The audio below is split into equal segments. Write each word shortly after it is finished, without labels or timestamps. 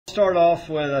Start off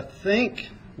with, I think,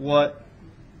 what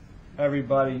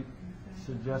everybody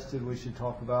suggested we should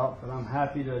talk about, but I'm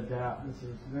happy to adapt. This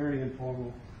is very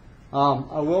informal.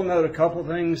 I will note a couple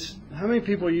things. How many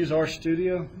people use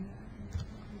RStudio?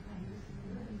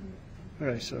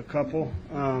 Okay, so a couple.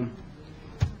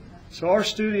 So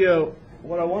RStudio,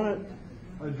 what I want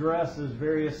to address is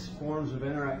various forms of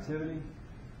interactivity.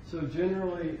 So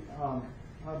generally,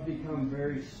 I've become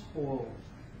very spoiled.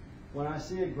 When I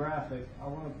see a graphic, I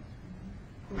want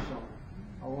to push on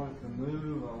it. I want it to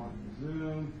move. I want it to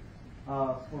zoom.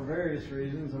 For various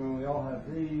reasons. I mean, we all have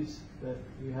these, that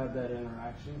you have that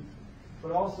interaction.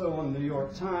 But also on the New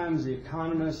York Times, The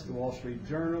Economist, The Wall Street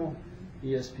Journal,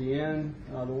 ESPN,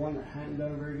 the one that hadn't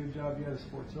done a very good job yet is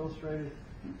Sports Illustrated,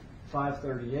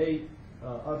 538,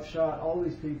 Upshot. All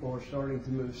these people are starting to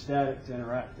move static to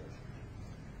interactive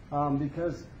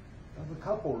because of a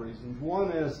couple reasons.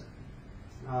 One is,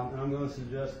 and I'm going to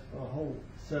suggest a whole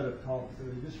set of talks that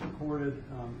we just recorded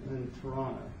in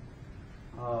Toronto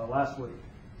last week.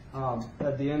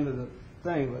 At the end of the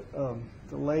thing,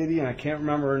 the lady, and I can't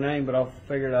remember her name, but I'll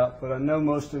figure it out, but I know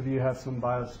most of you have some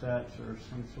biostats or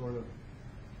some sort of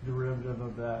derivative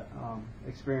of that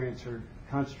experience or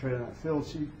concentrated in that field.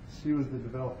 She was the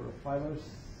developer of 506,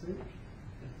 if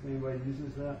anybody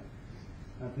uses that.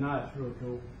 If not, it's really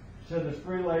cool. So there's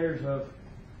 3 layers of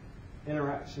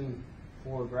interaction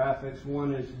for graphics.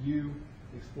 One is you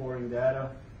exploring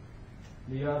data.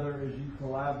 The other is you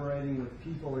collaborating with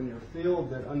people in your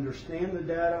field that understand the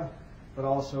data, but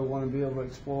also want to be able to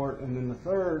explore it. And then the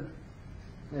third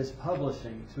is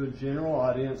publishing to a general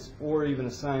audience or even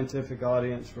a scientific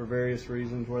audience for various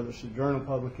reasons, whether it's a journal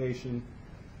publication,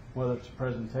 whether it's a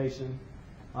presentation.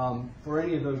 For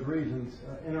any of those reasons,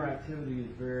 interactivity is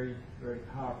very, very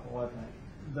powerful, I think.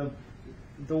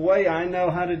 The way I know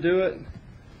how to do it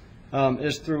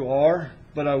is through R,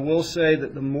 but I will say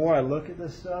that the more I look at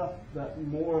this stuff, that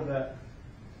more that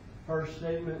first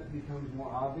statement becomes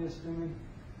more obvious to me.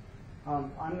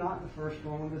 I'm not the first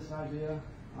one with this idea,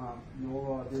 nor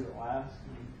will I do it last.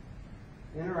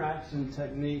 Interaction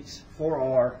techniques for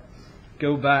R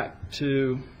go back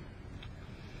to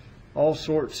all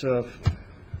sorts of,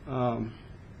 let's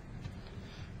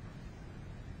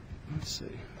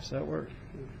see, does that work?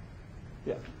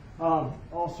 Yeah.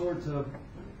 All sorts of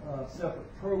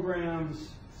separate programs,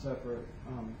 separate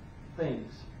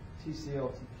things,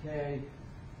 TCLTK,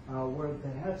 where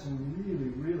they had some really,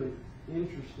 really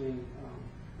interesting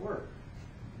work.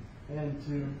 And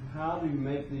to how do you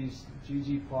make these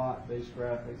ggplot based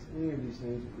graphics, any of these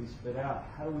things that we spit out,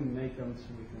 how do we make them so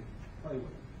we can play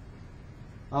with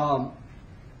them?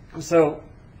 So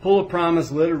pull of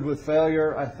promise littered with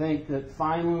failure. I think that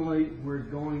finally we're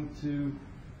going to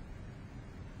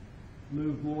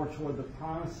move more toward the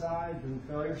promise side than the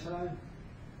failure side,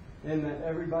 and that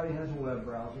everybody has a web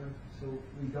browser, so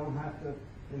we don't have to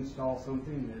install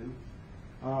something new.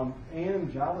 And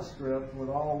JavaScript, with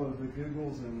all of the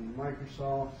Googles and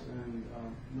Microsofts and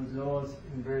Mozillas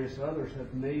and various others,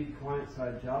 have made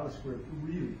client-side JavaScript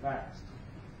really fast.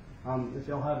 If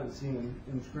y'all haven't seen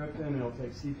Inscription, it'll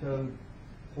take C code,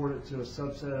 port it to a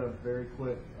subset of very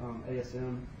quick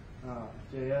ASM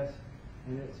JS,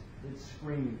 and it's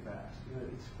screaming fast.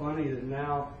 It's funny that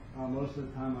now most of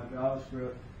the time my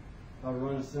JavaScript, if I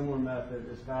run a similar method,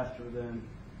 is faster than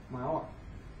my R.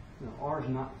 R is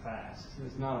not fast.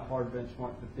 It's not a hard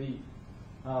benchmark to beat,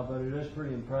 but it is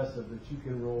pretty impressive that you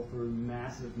can roll through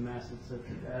massive, massive sets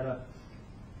of data.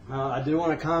 I do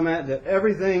want to comment that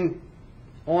everything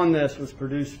on this was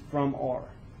produced from R.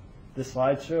 The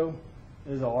slideshow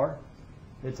is R.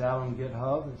 It's out on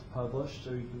GitHub. It's published, so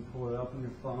you can pull it up on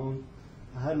your phone.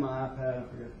 I had my iPad. I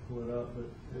forgot to pull it up, but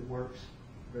it works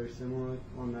very similarly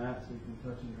on that, so you can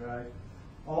touch and drag.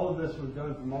 All of this was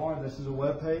done from R. This is a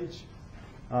web page.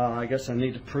 I guess I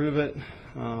need to prove it,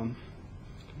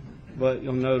 but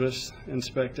you'll notice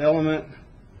inspect element,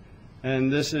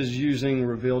 and this is using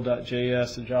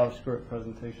reveal.js, the JavaScript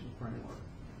presentation framework.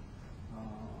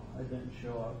 It didn't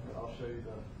show up, but I'll show you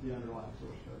the underlying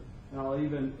source code. And I'll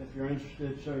even, if you're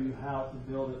interested, show you how to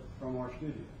build it from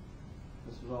RStudio.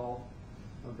 This is all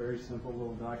a very simple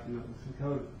little document with some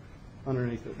code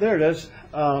underneath it. There it is.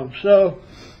 So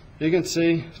you can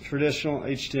see traditional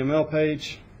HTML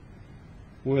page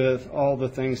with all the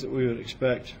things that we would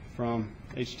expect from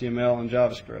HTML and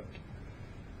JavaScript.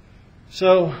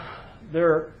 So there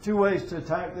are 2 ways to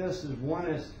attack this. One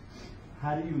is,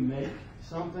 how do you make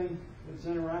something that's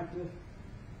interactive?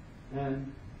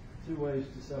 And 2 ways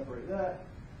to separate that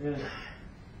is,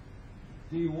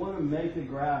 do you want to make a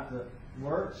graph that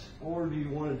works, or do you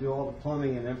want to do all the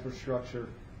plumbing and infrastructure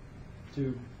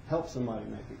to help somebody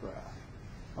make a graph?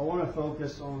 I want to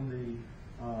focus on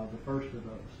the first of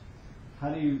those. How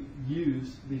do you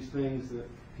use these things that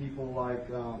people like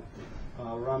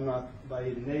Ramnath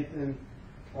Nathan,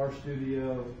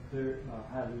 RStudio,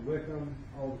 Hadley Wickham,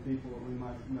 all the people that we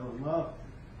might know and love,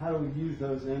 how do we use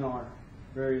those in our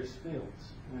various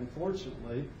fields? And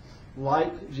fortunately,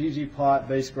 like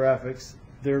ggplot-based graphics,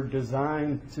 they're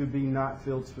designed to be not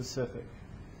field specific.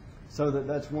 So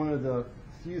that's one of the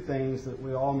few things that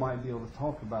we all might be able to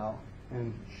talk about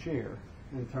and share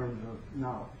in terms of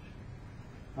knowledge.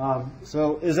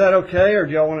 So is that okay, or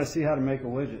do y'all want to see how to make a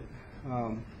widget?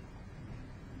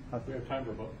 We have time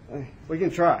for both. We can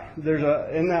try. There's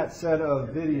in that set of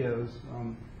videos,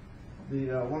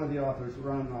 one of the authors,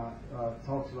 Ramnath,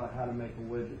 talks about how to make a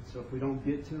widget. So if we don't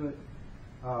get to it,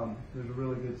 there's a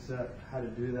really good set how to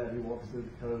do that. He walks through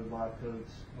the code, live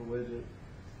codes a widget.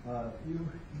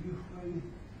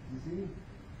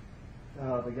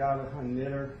 The guy behind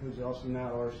Knitter, who's also now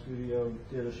at RStudio,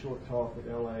 did a short talk at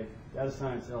LA, Data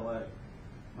Science LA,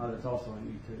 that's also on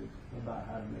YouTube about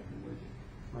how to make a widget.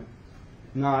 Like,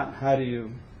 not how do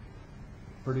you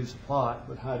produce a plot,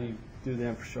 but how do you do the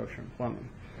infrastructure and plumbing.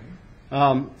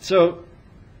 So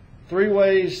 3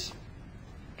 ways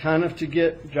kind of to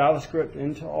get JavaScript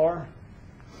into R.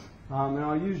 And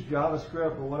I'll use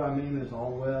JavaScript, but what I mean is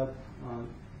all web,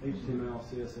 HTML,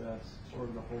 CSS, sort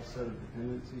of the whole set of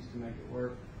dependencies to make it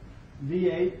work.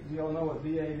 V8, do you all know what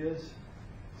V8 is?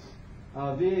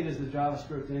 V8 is the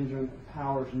JavaScript engine that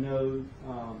powers Node,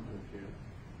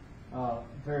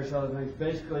 various other things.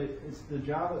 Basically, it's the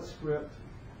JavaScript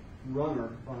runner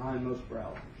behind most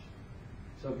browsers.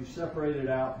 So if you separate it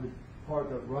out, the part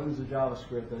that runs the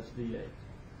JavaScript, that's V8.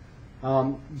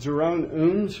 Jeroen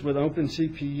Ooms with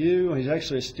OpenCPU, he's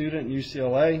actually a student at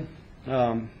UCLA,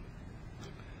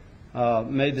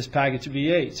 made this package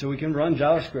V8. So we can run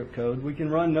JavaScript code. We can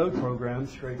run Node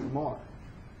programs straight from R.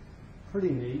 Pretty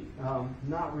neat.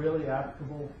 Not really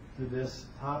applicable to this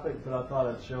topic, but I thought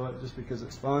I'd show it just because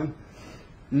it's fun.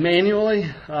 Manually,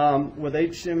 with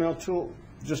HTML tool,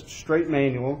 just straight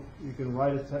manual, you can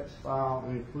write a text file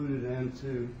and include it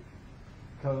into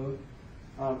code.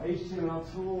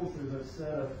 HTML tools is a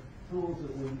set of tools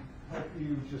that will help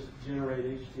you just generate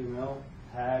HTML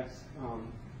tags,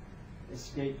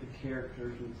 escape the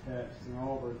characters and text, and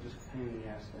all the just pain in the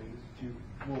ass things that you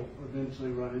will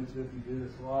eventually run into if you do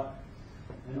this a lot.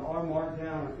 And R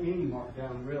Markdown, or any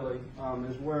Markdown really,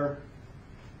 is where,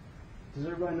 does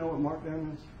everybody know what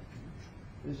Markdown is?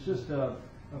 It's just a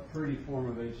pretty form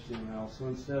of HTML. So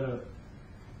instead of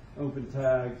open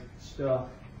tag, stuff,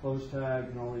 close tag,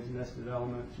 and all these nested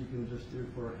elements, you can just do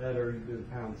for a header, you do the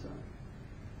pound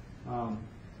sign.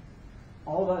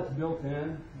 All that's built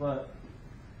in, but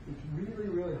it's really,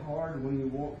 really hard when you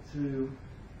want to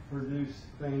produce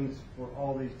things for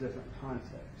all these different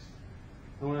contexts.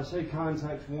 And when I say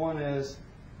context, one is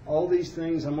all these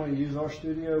things I'm going to use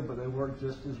RStudio, but they work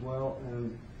just as well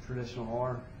in traditional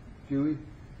R GUI.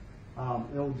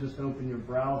 It'll just open your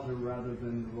browser rather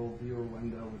than the little viewer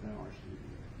window within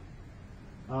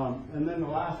RStudio. And then the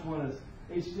last one is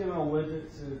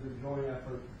htmlwidgets is a joint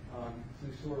effort to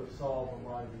sort of solve a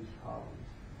lot of these problems.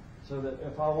 So that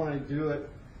if I want to do it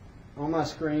on my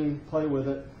screen, play with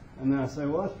it, and then I say,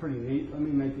 well, that's pretty neat. Let me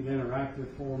make it interactive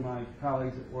for my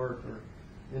colleagues at work or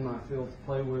in my field to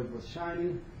play with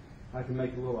Shiny. I can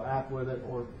make a little app with it,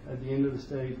 or at the end of the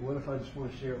stage, what if I just want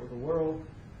to share it with the world,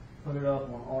 put it up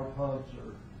on RPubs,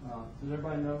 or does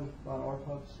everybody know about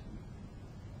RPubs?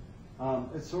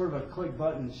 It's sort of a click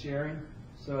button sharing.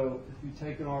 So if you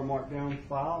take an R Markdown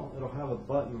file, it'll have a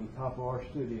button on top of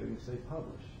RStudio. You say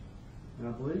publish. And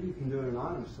I believe you can do it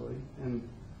anonymously, and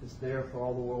it's there for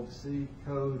all the world to see,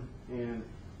 code and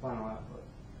final output.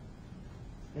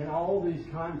 In all these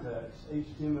contexts,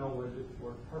 HTML widgets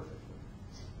work perfectly.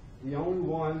 The only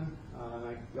one,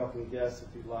 and y'all can guess if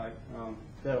you'd like,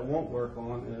 that it won't work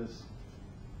on is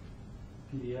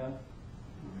PDF.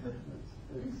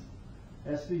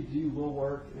 SVG will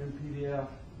work in PDF,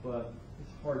 but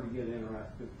it's hard to get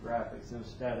interactive graphics in a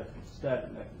static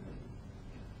mechanism.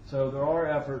 So there are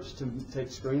efforts to take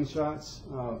screenshots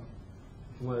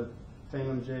with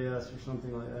Phantom.js or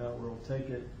something like that, where we'll take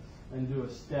it and do a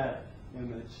static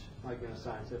image, like in a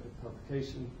scientific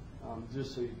publication,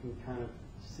 just so you can kind of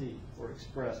see or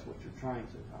express what you're trying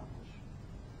to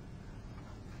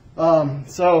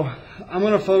accomplish. So I'm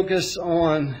going to focus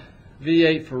on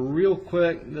V8 for real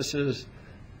quick. This is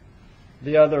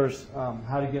the others,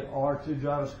 how to get R to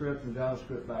JavaScript and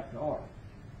JavaScript back to R.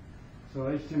 So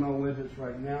HTML widgets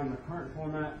right now in the current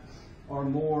format are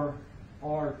more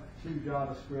R to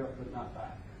JavaScript, but not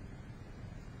back.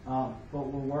 But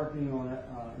we're working on it,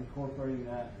 incorporating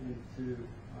that into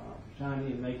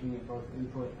Shiny and making it both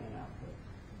input and output.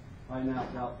 Right now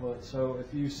it's output. So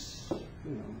if you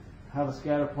have a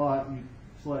scatter plot, you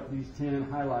select these 10,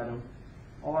 highlight them.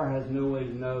 R has no way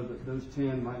to know that those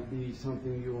 10 might be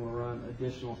something you want to run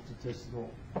additional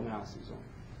statistical analyses on.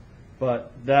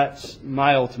 But that's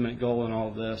my ultimate goal in all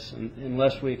of this. And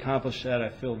unless we accomplish that, I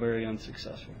feel very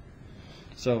unsuccessful.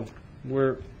 So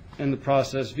we're in the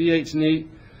process. V8's neat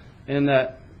in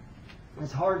that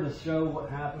it's hard to show what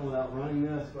happened without running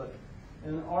this, but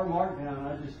in our markdown,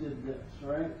 I just did this,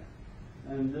 right?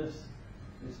 And this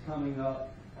is coming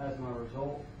up as my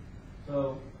result.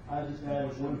 So I just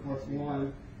added 1 plus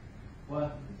 1.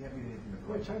 What?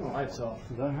 Wait, turn the lights off.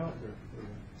 Does that help?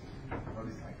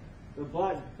 The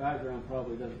black background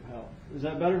probably doesn't help. Is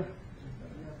that better?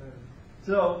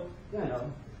 So,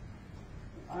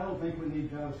 I don't think we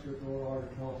need JavaScript or R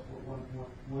to tell us what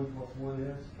 1 plus 1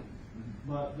 is.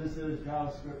 But this is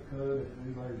JavaScript code. If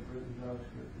anybody's written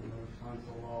JavaScript, you know, it's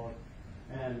console log,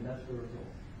 and that's the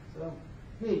result. So,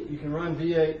 neat. You can run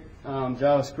V8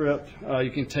 JavaScript.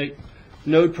 You can take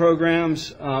node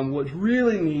programs. What's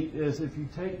really neat is if you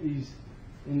take these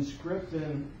in script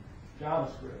and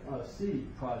JavaScript C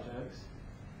projects.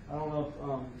 I don't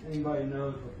know if anybody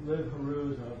knows, but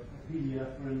libharu is a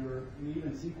PDF renderer, and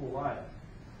even SQLite.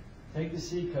 Take the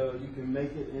C code, you can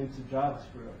make it into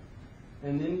JavaScript,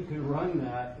 and then you can run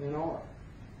that in R.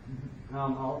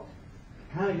 I'll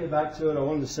kind of get back to it. I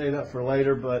wanted to say that for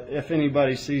later, but if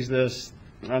anybody sees this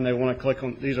and they want to click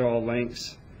on, these are all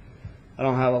links. I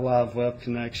don't have a live web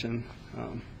connection.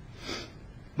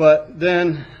 But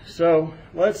then, so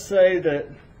let's say that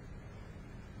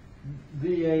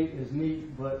V8 is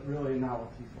neat, but really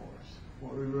novelty for us.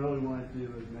 What we really want to do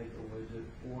is make a widget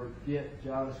or get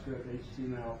JavaScript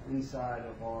HTML inside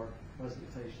of our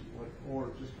presentation, or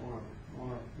just on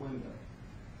our window.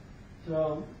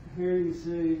 So here you can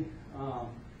see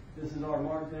this is our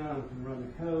markdown. We can run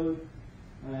the code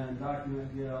and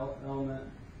document get element,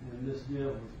 and this div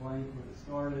was blank when it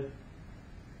started.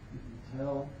 You can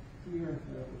tell here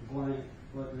that it was blank,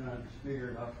 but then I just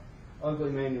figured out ugly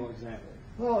manual example.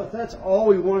 Well, if that's all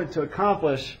we wanted to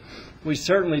accomplish, we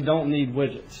certainly don't need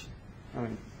widgets. I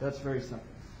mean, that's very simple.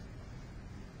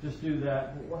 Just do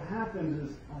that. But what happens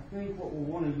is, I think what we'll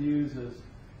want to use is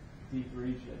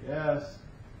D3.js,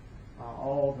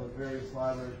 all the various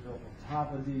libraries built on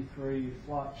top of D3,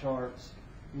 flock charts,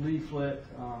 leaflet,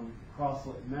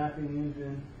 crosslet mapping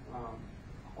engine,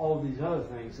 all of these other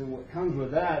things. And what comes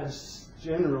with that is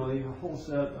generally a whole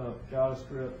set of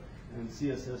JavaScript and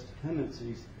CSS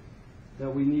dependencies that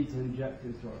we need to inject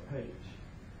into our page,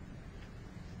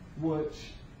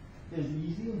 which is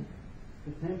easy,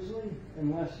 potentially,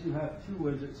 unless you have 2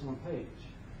 widgets on a page.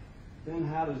 Then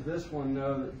how does this one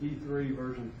know that D3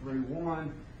 version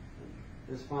 3.1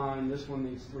 is fine, this one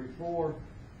needs 3.4,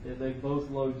 if they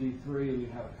both load D3 and you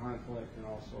have a conflict and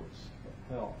all sorts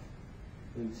of hell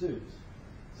ensues.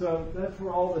 So that's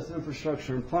where all this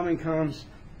infrastructure and plumbing comes,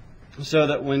 so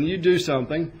that when you do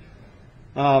something,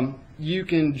 you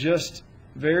can just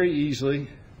very easily,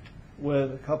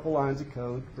 with a couple lines of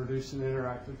code, produce an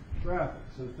interactive graphic.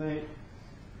 So think,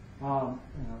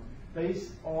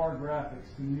 base R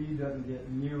graphics to me doesn't get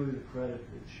nearly the credit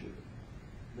it should.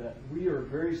 That we are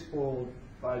very spoiled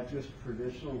by just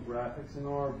traditional graphics in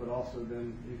R, but also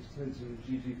then the extension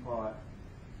ggplot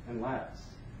and lattice.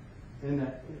 In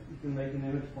that you can make an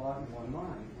image plot in 1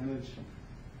 line, image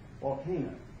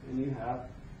volcano, and you have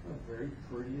a very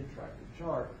pretty, attractive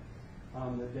chart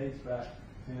that dates back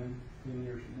 10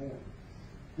 years or more.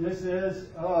 This is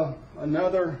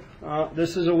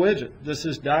this is a widget. This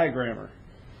is Diagrammer.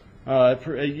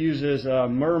 It uses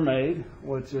Mermaid,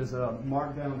 which is a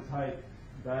markdown type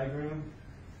diagram.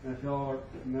 And if y'all are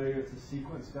familiar, it's a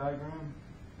sequence diagram.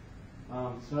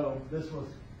 So this was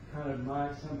kind of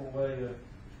my simple way of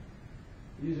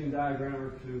using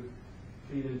Diagrammer to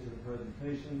feed into the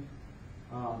presentation.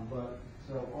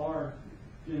 So R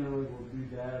generally will do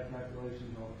data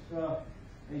calculations, all that stuff.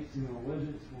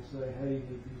 htmlwidgets will say, hey, get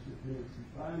these dependency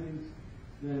findings.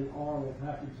 Then R will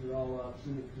package it all up,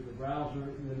 send it to the browser,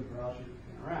 and then the browser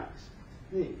interacts.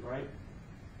 Neat, right?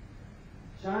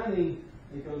 Shiny,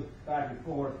 it goes back and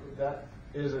forth, but that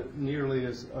isn't nearly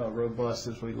as robust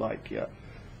as we'd like yet.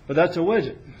 But that's a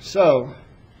widget. So,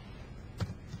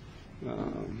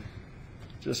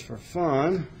 just for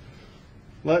fun,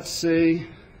 let's see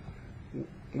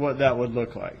what that would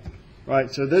look like.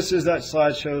 Right, so this is that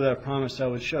slideshow that I promised I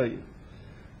would show you.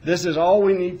 This is all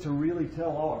we need to really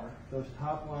tell R. Those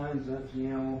top lines, that's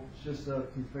YAML, it's just a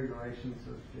configuration,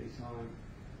 so it's JSON.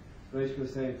 Basically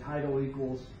saying title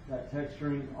equals that text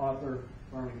string, author,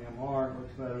 Birmingham R,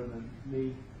 looks better than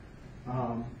me.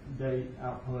 date,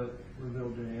 output,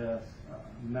 reveal.js,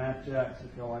 mathjax,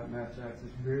 if y'all like mathjax,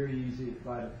 it's very easy. It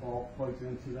by default plugs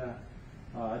into that.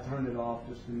 I turned it off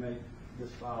just to make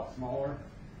this file smaller.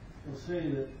 You'll see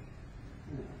that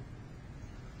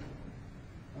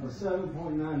a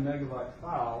 7.9 megabyte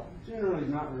file generally is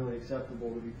not really acceptable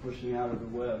to be pushing out of the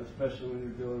web, especially when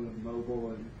you're dealing with mobile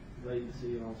and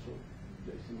latency and all sorts.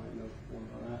 Jason might know more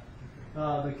about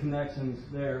that. The connections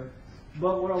there.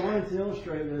 But what I wanted to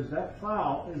illustrate is that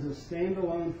file is a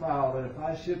standalone file that if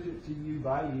I shipped it to you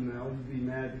by email, you'd be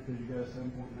mad because you got a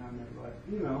 7.9 megabyte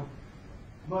email.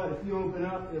 But if you open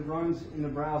up, it runs in the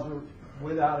browser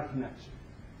without a connection.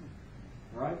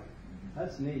 All right?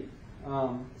 That's neat.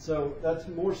 So that's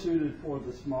more suited for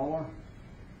the smaller.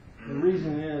 The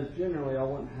reason is generally I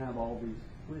wouldn't have all these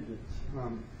widgets.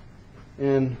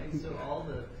 And so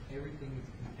everything is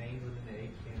contained within the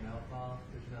HTML file.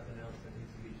 There's nothing else that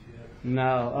needs to be shipped.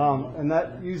 no, and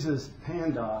that uses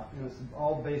Panda, and it's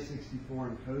all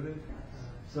base64 encoded.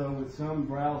 So with some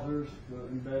browsers, the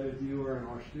embedded viewer in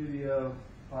RStudio,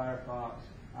 Firefox,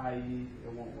 IE,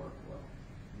 it won't work well.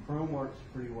 Chrome works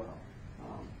pretty well.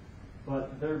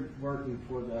 But they're working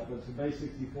for that. But it's a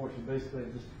base64, so basically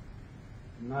it just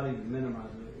not even minimize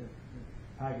it. It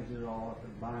packages it all up in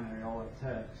binary, all that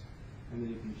text, and then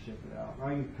you can ship it out. I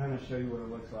can kind of show you what it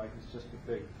looks like. It's just a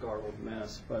big garbled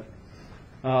mess. But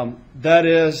that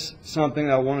is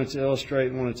something I wanted to illustrate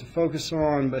and wanted to focus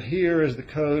on. But here is the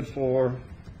code for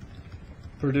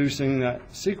producing that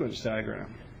sequence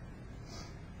diagram.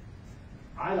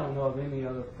 I don't know of any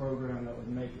other program that would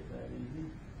make it that easy.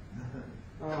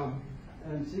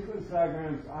 And sequence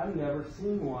diagrams, I've never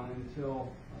seen one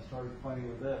until I started playing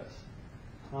with this.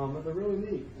 But they're really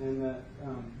neat, and that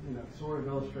sort of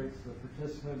illustrates the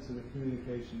participants and the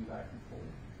communication back and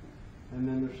forth. And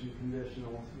then there's some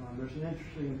conditionals. There's an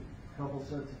interesting couple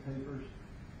sets of papers,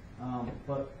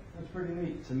 but that's pretty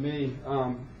neat to me.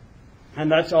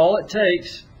 And that's all it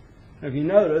takes. If you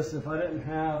notice, if I didn't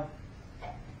have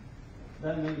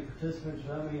that many participants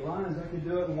or that many lines, I could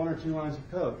do it in 1 or 2 lines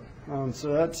of code.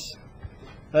 So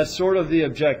that's sort of the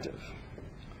objective.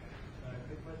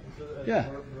 Quick question. So Yeah.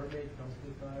 Mermaid comes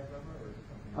with Diagrammer, or is it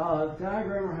something?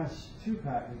 Diagrammer has 2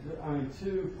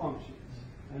 functions.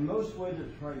 And most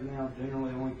widgets right now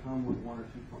generally only come with 1 or 2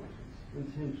 functions.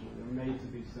 Intentionally, they're made to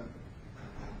be simple.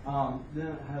 Then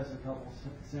it has a couple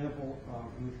sample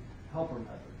helper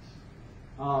methods.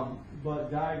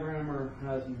 But Diagrammer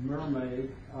has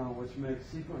Mermaid, which makes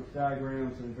sequence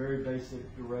diagrams and very basic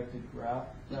directed graph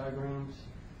diagrams.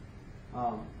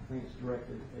 I think it's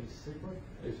directed acyclic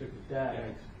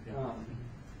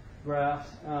graphs.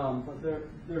 But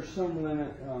there's some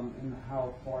limit in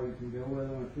how far you can go with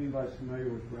them. If anybody's familiar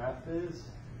with GraphViz,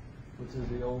 which is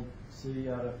the old C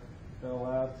out of Bell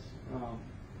Labs,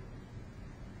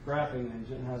 graphing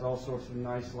engine has all sorts of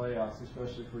nice layouts,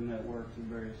 especially for networks and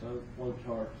various other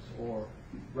flowcharts or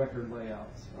record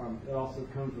layouts. It also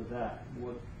comes with that.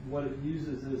 What it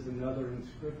uses is another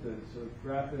unscripted. So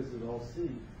GraphViz is all C.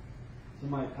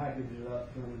 Somebody packaged it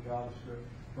up from a JavaScript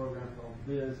program called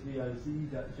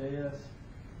Viz.js,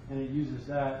 and it uses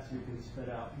that so you can spit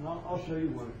out. And I'll show you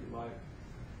one if you like,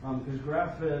 because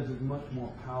GraphViz is much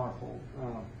more powerful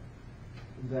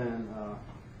than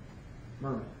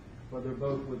Mermaid, but they're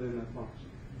both within that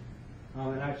function.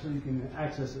 And actually, you can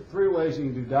access it 3 ways. You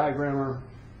can do Diagrammer,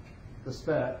 the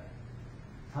spec,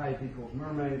 type equals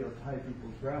Mermaid, or type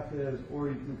equals GraphViz, or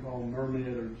you can call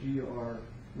Mermaid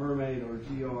or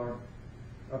GR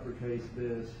uppercase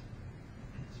Viz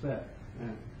spec,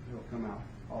 and it'll come out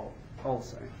all the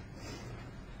same.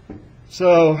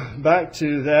 So back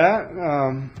to that,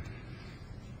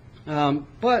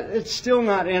 but it's still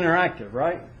not interactive,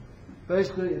 right?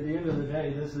 Basically, at the end of the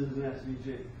day, this is an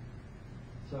SVG.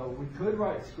 So we could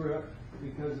write script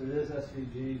because it is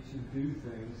SVG to do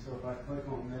things. So if I click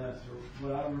on this, or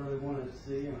what I really wanted to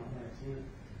see, and I don't think I've seen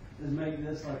it, is make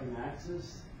this like an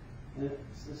axis. And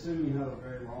assuming you have a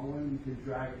very long one, you could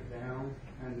drag it down,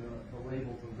 and the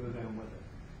labels will go down with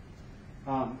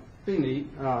it. Be neat,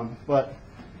 but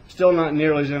still not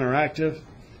nearly as interactive.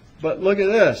 But look at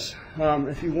this.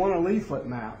 If you want a leaflet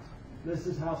map, this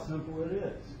is how simple it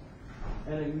is.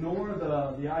 And ignore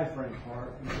the iframe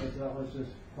part, because that was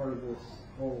just part of this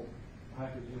whole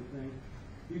packaging thing.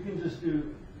 You can just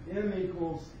do m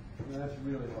equals, and that's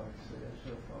really hard to say. I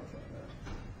should have thought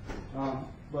about that.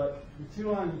 But the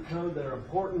 2 lines of code that are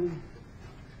important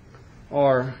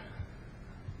are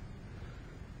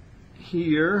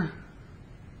here.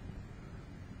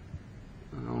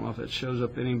 I don't know if it shows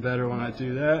up any better when I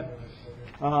do that.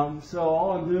 So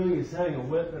all I'm doing is setting a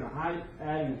width and a height,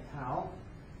 adding a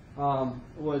tau,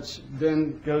 which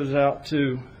then goes out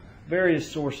to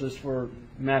various sources for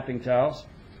mapping tiles.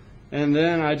 And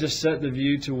then I just set the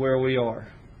view to where we are,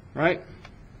 right?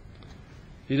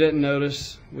 If you didn't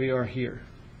notice, we are here.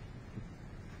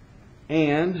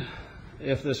 And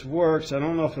if this works, I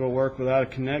don't know if it'll work without a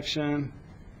connection.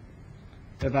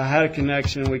 If I had a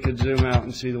connection, we could zoom out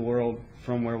and see the world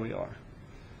from where we are.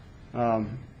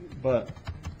 But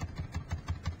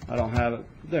I don't have it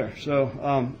there. So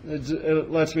it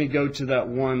lets me go to that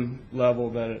one level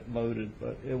that it loaded,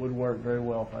 but it would work very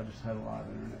well if I just had a live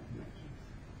internet connection.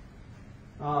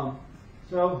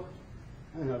 So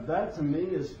that to me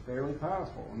is fairly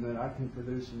powerful, and that I can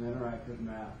produce an interactive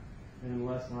map in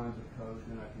less lines of code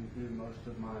than I can do most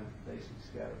of my basic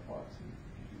scatter plots and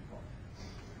GG plots.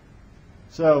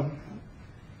 So,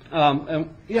 and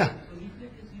yeah. So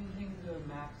Leaflet is using the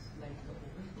maps like the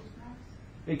open source maps?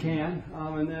 It can,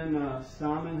 and then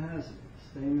Stamen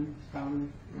in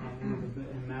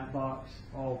Mapbox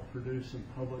all produce some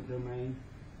public domain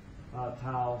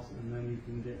tiles, and then you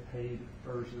can get paid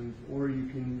versions, or you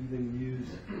can even use,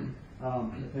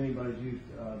 if anybody's used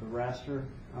the raster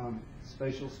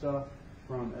spatial stuff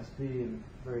from SP and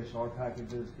various R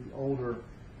packages, the older,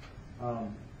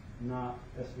 not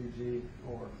SVG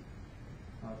or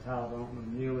tiles. I don't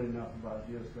know nearly enough about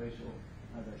geospatial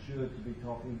as I should to be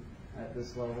talking at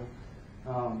this level.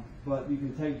 But you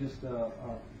can take just a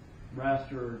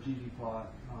raster or ggplot,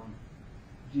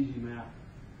 ggmap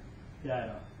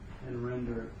data and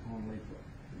render it on Leaflet.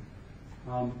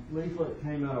 Leaflet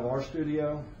came out of our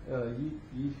studio.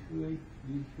 Yihui,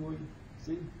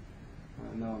 see?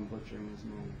 I know I'm butchering his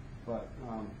name, but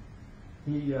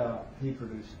he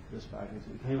produced this package.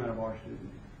 It came out of our studio.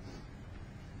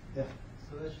 Yeah.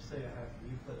 So let's just say I have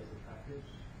Leaflet as a package.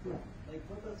 Yeah. Like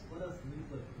what does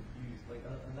Leaflet produce? Like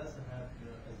unless I have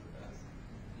as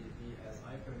the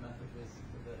cipher messages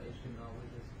with the HTML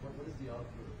widgets, what is the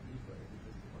output of Leaflet? Is it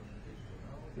just a bunch of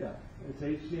HTML? Yeah, it's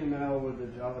HTML with the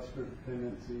JavaScript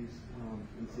dependencies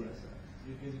and CSS. So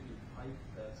you basically pipe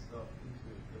that stuff into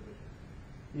the widget.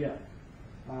 Yeah.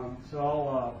 So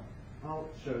I'll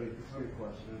show you. It's a good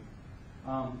question.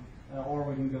 Or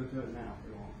we can go to it now if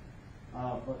we want.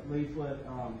 But Leaflet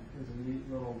is a neat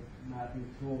little mapping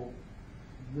tool.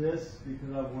 This,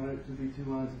 because I want it to be 2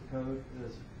 lines of code,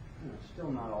 is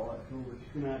still not all that cool. But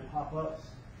you can add pop-ups.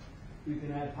 You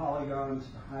can add polygons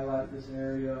to highlight this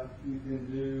area. You can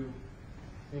do,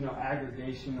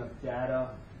 aggregation of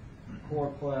data,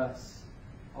 coreplex,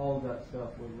 all of that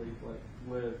stuff with Leaflet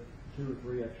with 2 or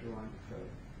 3 extra lines of code.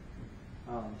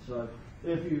 So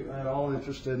if you are at all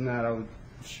interested in that, I would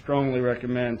strongly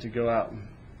recommend to go out and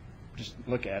just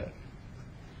look at it.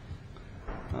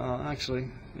 Actually,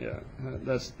 yeah,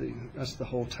 that's the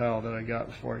whole tile that I got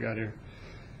before I got here.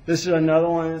 This is another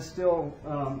one. It's still,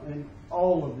 and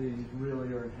all of these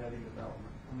really are in heavy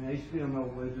development. I mean,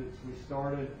 htmlwidgets we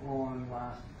started on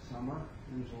last summer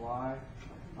in July.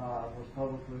 Was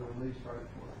publicly released right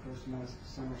before Christmas,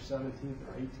 December 17th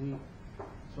or 18th.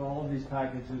 So all of these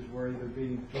packages were either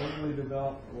being jointly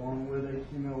developed along with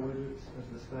htmlwidgets as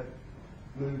the spec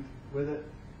moved with it,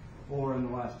 or in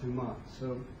the last 2 months.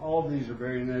 So all of these are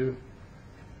very new.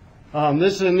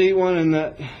 This is a neat one in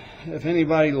that if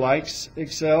anybody likes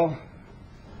Excel,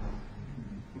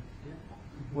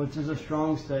 which is a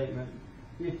strong statement,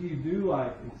 if you do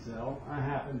like Excel, I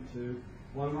happen to,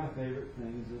 one of my favorite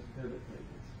things is pivot tables.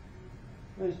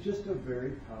 It's just a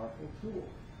very powerful tool,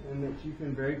 and that you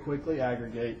can very quickly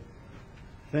aggregate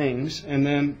things, and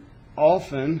then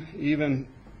often even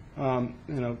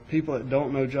people that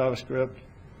don't know JavaScript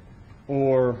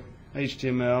or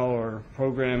HTML or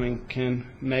programming can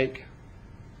make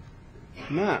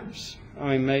maps.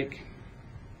 I mean,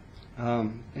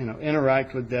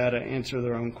 interact with data, answer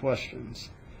their own questions.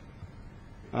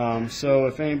 So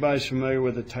if anybody's familiar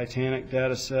with the Titanic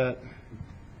data set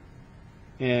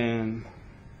in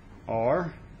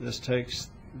R, this takes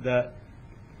that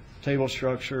table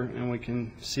structure and we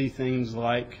can see things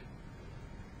like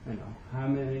how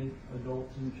many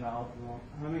adults and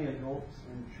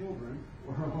children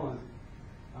were on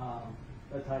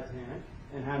the Titanic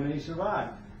and how many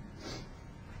survived.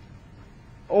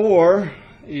 Or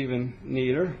even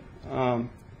neater,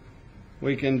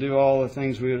 we can do all the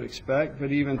things we would expect,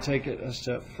 but even take it a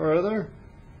step further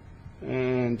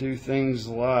and do things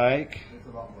like, it's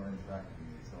a lot more interactive than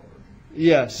the Excel version.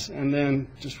 yes, and then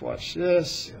just watch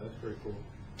this. Yeah, that's pretty cool.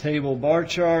 Table bar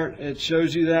chart, it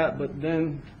shows you that, but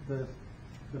then the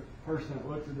person that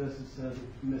looks at this and says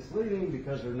it's misleading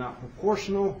because they're not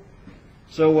proportional.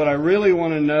 So what I really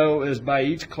want to know is by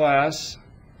each class,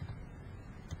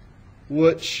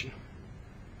 which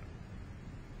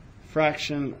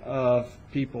fraction of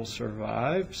people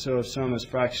survived. So sum is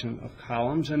fraction of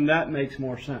columns, and that makes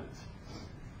more sense.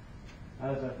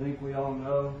 As I think we all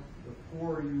know, the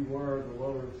poorer you were, the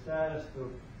lower the status, the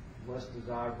less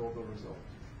desirable the result.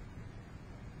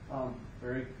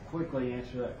 Very quickly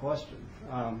answer that question.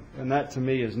 And that to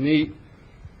me is neat.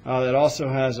 It also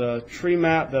has a tree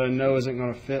map that I know isn't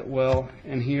going to fit well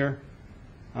in here,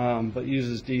 but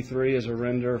uses D3 as a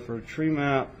render for a tree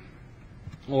map,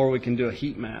 or we can do a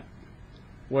heat map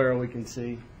where we can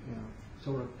see,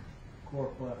 sort of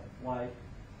core like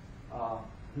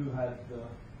who had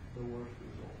the worst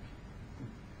result.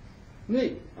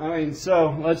 Neat. I mean,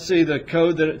 so let's see the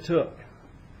code that it took.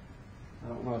 I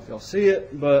don't know if you'll see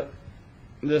it, but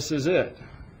this is it.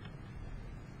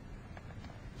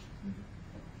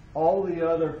 All the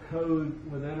other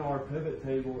code within our pivot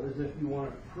table is if you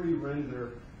want to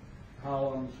pre-render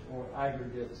columns or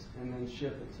aggregates and then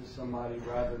ship it to somebody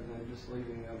rather than just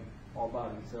leaving them all by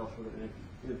themselves with an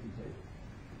empty table.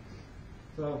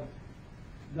 So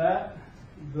that,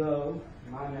 though,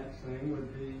 my next thing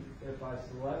would be if I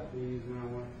select these and I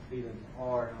want to feed them to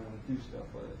R and I want to do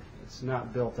stuff with it. It's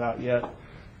not built out yet,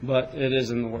 but it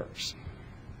is in the works.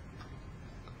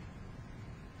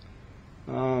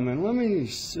 And let me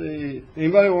see.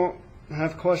 Anybody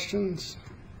have questions?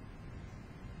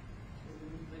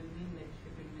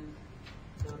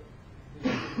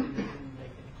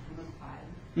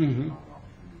 Mm-hmm.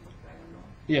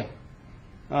 Yeah.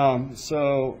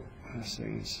 So this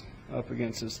thing's up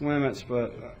against its limits,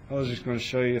 but I was just going to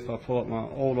show you if I pull up my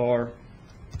old R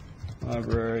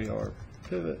library or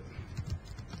pivot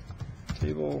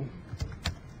table,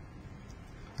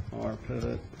 R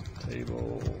pivot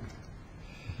table.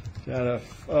 Got a,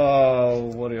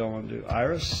 what do y'all want to do?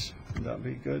 Iris? Would that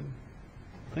be good?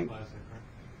 I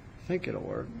think it'll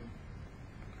work.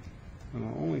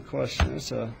 Only question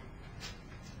is,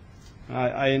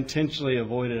 I intentionally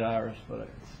avoided Iris, but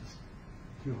it's just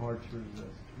too hard to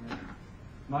resist.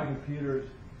 My computer's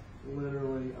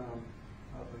literally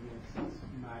up against its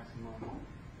maximum.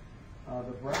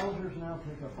 The browsers now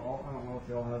take up all, I don't know if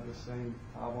y'all have the same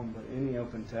problem, but any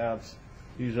open tabs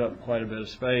use up quite a bit of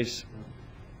space.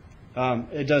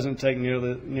 It doesn't take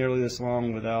nearly this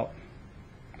long without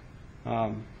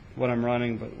what I'm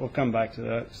running, but we'll come back to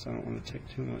that because I don't want to take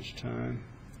too much time.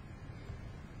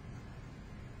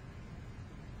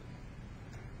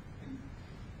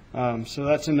 So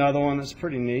that's another one that's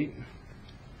pretty neat.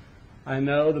 I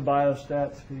know the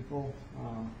biostats people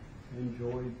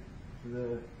enjoyed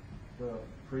the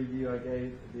preview I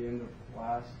gave at the end of the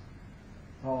last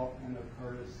talk. I know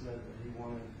Curtis said that he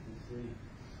wanted to see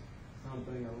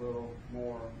something a little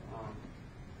more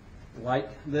like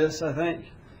this, I think.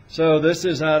 So this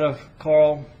is out of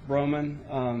Carl Broman,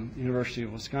 University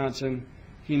of Wisconsin.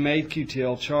 He made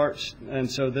QTL charts, and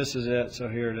so this is it. So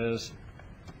here it is.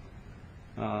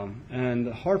 And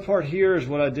the hard part here is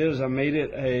what I did is I made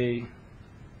it a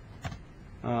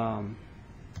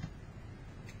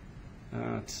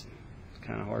it's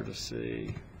kind of hard to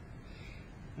see.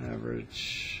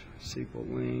 Average sepal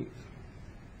length.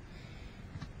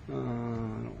 I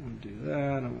don't want to do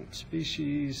that. I want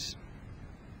species.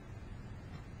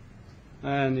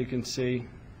 And you can see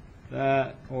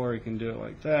that, or you can do it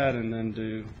like that and then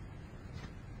do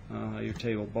your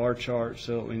table bar chart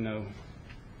so that we know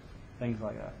things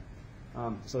like that.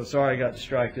 So sorry I got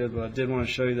distracted, but I did want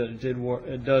to show you that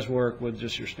it does work with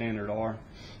just your standard R.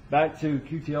 Back to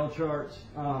QTL charts.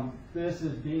 This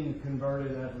is being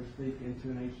converted as we speak into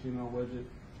an HTML widget.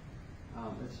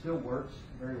 It still works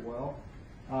very well.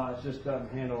 It just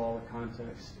doesn't handle all the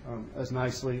context as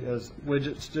nicely as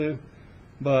widgets do.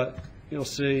 But you'll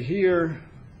see here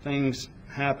things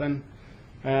happen.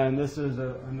 And this is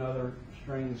another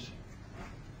strange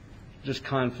just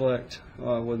conflict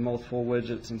with multiple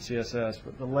widgets in CSS.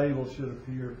 But the label should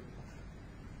appear.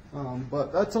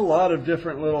 But that's a lot of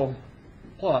different little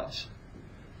plots.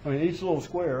 I mean, each little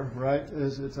square, right,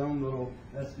 is its own little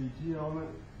SVG element.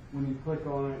 When you click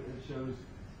on it, it shows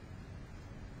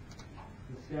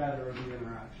the scatter of the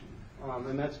interaction,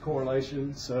 and that's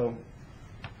correlation. So,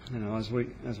 as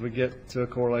we get to a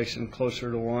correlation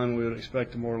closer to 1, we would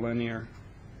expect a more linear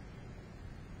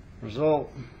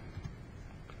result.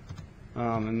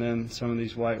 And then some of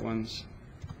these white ones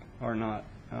are not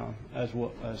as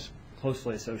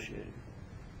closely associated.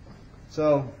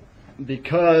 So,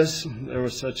 because there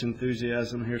was such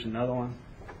enthusiasm, here's another one,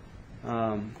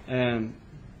 and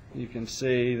you can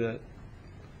see that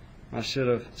I should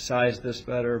have sized this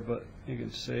better, but you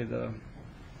can see or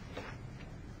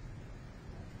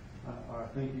I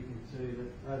think you can see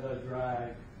that as I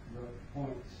drag, the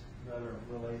points that are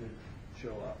related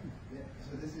show up. Yeah.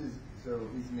 So this is So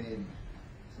he's made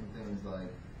some things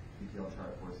like ETL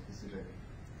chart for specific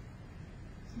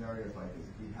scenarios like this.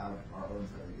 If we have our own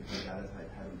slightly different data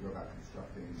type, how do we go about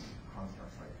constructing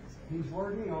constructs like this? He's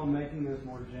working on making this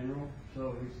more general.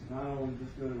 So he's not only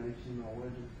just doing an HTML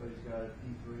widgets, but he's got a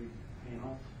D3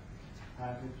 panel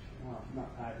package, not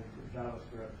package, but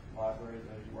JavaScript library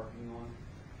that he's working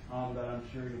on that I'm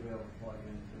sure you'll be able to plug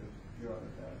into your other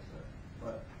data set.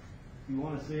 But if you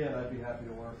want to see it, I'd be happy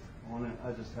to work on it.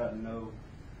 I just have no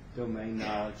domain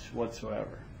knowledge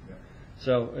whatsoever. Yeah.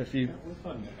 So if you... What's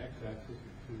on the x-axis with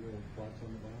two little plots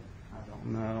on the bottom? I don't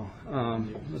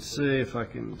know. Let's see if I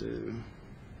can do...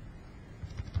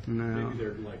 No. Maybe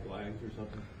they're like lines or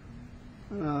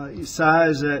something?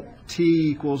 Size at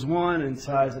t equals 1 and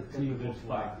size at t equals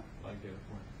 5.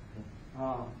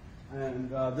 And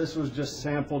this was just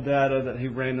sample data that he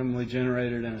randomly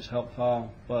generated in his help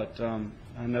file, but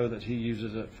I know that he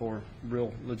uses it for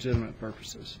real legitimate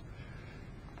purposes.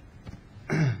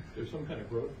 There's some kind of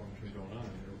growth function going on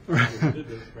in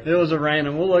there. It was a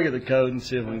random. We'll look at the code and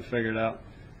see if we can figure it out.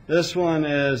 This one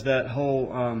is that whole,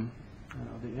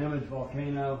 the image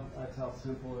volcano. That's how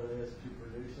simple it is to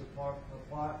produce a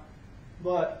plot.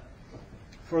 But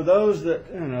for those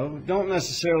that don't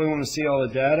necessarily want to see all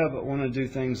the data, but want to do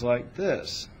things like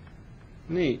this,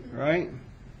 neat, right?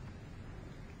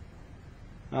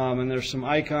 And there's some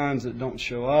icons that don't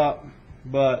show up,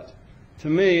 but to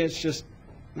me, it's just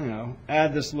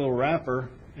add this little wrapper,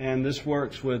 and this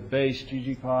works with base,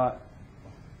 ggplot,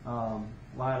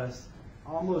 lattice,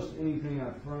 almost anything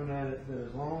I've thrown at it. That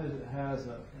as long as it has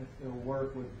it'll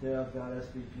work with dev.svg,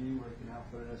 where you can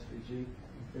output an SVG,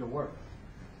 it'll work.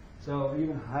 So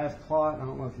even HivePlot, I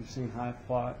don't know if you've seen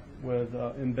HivePlot with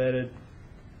embedded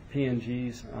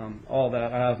PNGs, all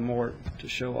that. I have more to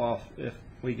show off if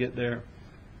we get there.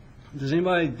 Does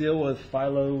anybody deal with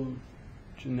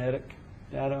phylogenetic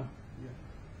data?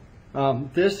 Yeah.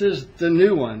 This is the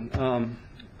new one.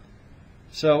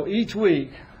 So each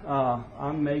week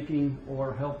I'm making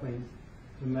or helping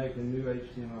to make a new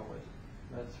HTML widget.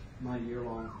 That's my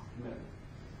year-long commitment.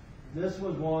 This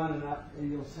was one,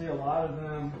 and you'll see a lot of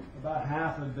them, about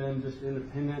half have been just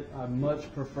independent. I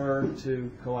much prefer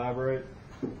to collaborate.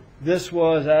 This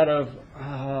was out of,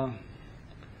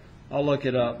 I'll look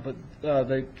it up, but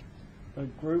a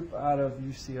group out of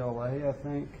UCLA, I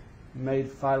think, made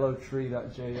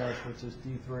philotree.js, which is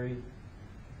D3,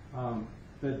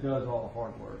 that does all the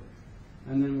hard work.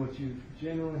 And then what you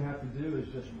generally have to do is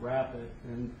just wrap it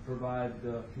and provide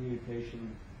the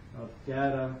communication of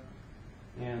data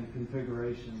and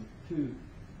configuration to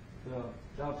the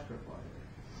JavaScript library.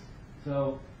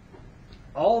 So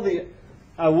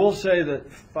I will say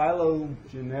that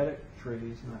phylogenetic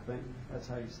trees, and I think that's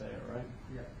how you say it, right?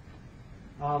 Yeah.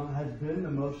 Has been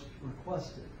the most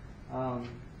requested.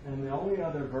 And the only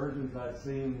other versions I've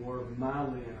seen were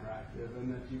mildly interactive,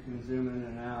 in that you can zoom in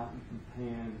and out, you can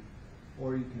pan,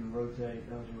 or you can rotate.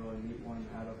 That was a really neat one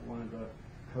out of one of the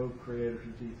co-creators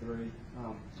of D3,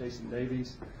 Jason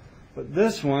Davies. But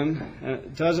this one,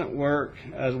 it doesn't work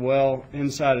as well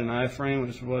inside an iframe,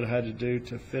 which is what I had to do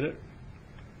to fit it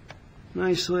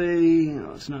nicely.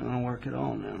 It's not going to work at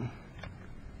all now.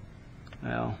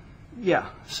 Well, yeah,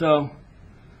 so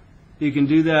you can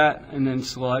do that and then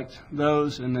select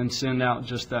those and then send out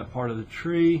just that part of the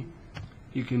tree.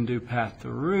 You can do path to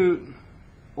root,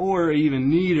 or even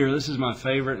neater, this is my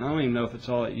favorite, and I don't even know if it's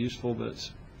all that useful, but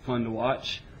it's fun to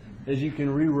watch, is you can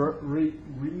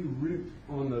reroute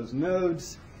on those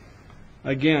nodes.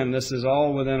 Again, this is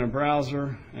all within a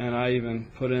browser, and I even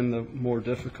put in the more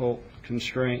difficult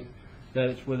constraint that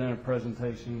it's within a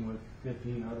presentation with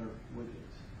 15 other widgets.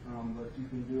 But you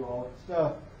can do all that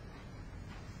stuff.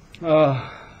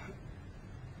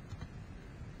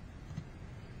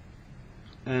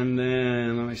 And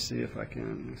then let me see if I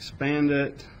can expand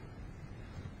it,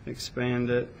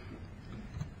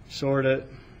 sort it,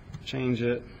 change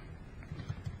it,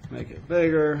 make it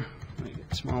bigger, make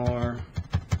it smaller.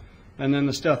 And then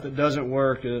the stuff that doesn't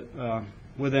work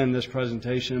within this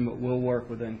presentation but will work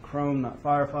within Chrome, not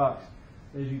Firefox,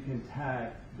 is you can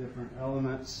tag different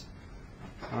elements.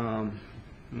 And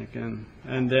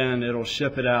then it'll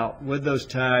ship it out with those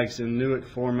tags in Newick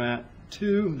format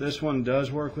too. This one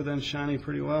does work within Shiny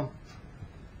pretty well.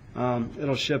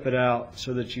 It'll ship it out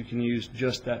so that you can use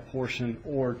just that portion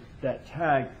or that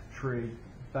tag tree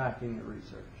back in your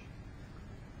research.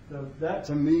 So that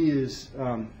to me is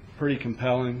pretty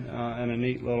compelling and a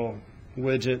neat little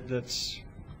widget that's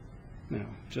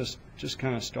just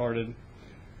kind of started.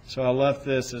 So I left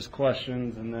this as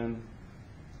questions, and then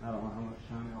I don't know how much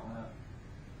time I'll have.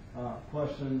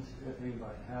 Questions if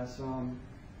anybody has some,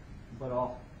 but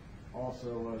I'll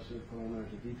also should have put on there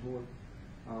as a detour.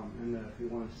 And then if we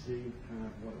want to see kind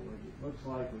of what a widget looks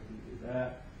like, we can do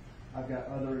that. I've got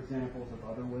other examples of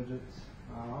other widgets.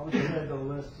 I would say the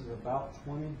list is about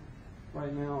 20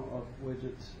 right now of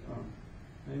widgets,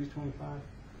 maybe 25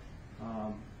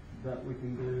 that we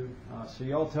can do. So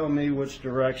y'all tell me which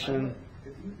direction.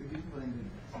 If you're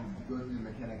planning to go through the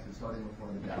mechanics of starting with one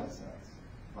of the data sets,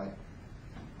 like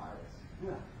Iris,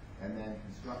 and then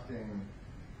constructing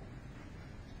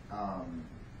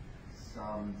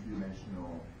some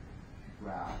two-dimensional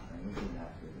graph and linking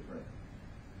that to a different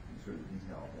sort of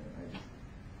detail thing.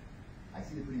 I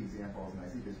see the pretty examples, and I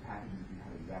see there's packages that you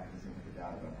have exactly the same type of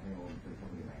data, but I'm having a little bit of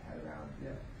trouble getting my head around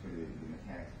sort of the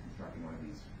mechanics of constructing one of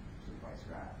these sort of by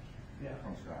scratch,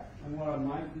 from scratch. And what I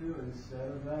might do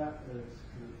instead of that is,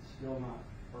 because it's still not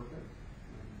perfect,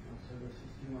 so this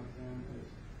is 2 months in,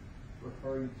 is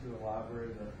refer you to a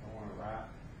library that I want to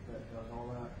wrap that does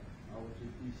all that, which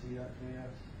is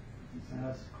dc.js. It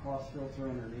has cross filter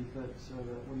underneath it so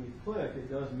that when you click, it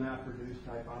does map reduce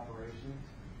type operations.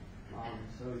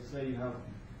 So say you have,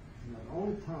 the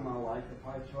only time I like the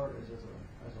pie chart is as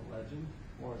a legend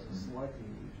or as a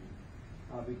selecting region,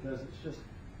 because it's just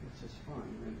fun.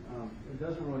 And, it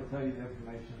doesn't really tell you the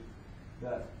information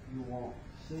that you won't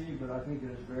see, but I think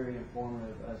it is very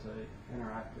informative as a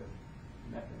interactive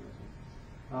mechanism.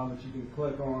 But you can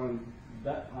click on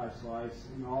that pie slice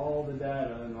and all the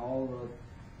data and all the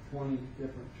 20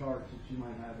 different charts that you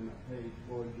might have in that page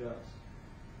will adjust.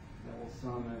 It will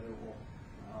sum it, it will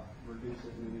reduce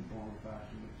it in any form or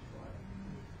fashion, which is right.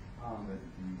 But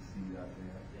do you see that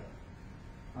there?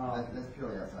 That's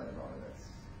purely outside of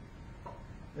Autodesk.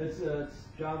 It's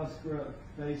JavaScript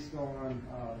based on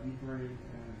D3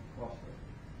 and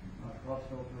Crossfilter.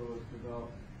 Crossfilter was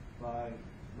developed by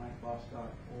Mike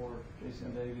Bostock or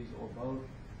Jason Davies or both,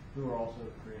 who are also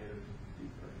the creators of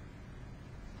D3.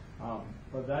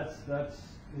 But that's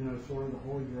sort of the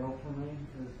holy grail for me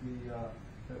is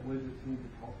that widgets need to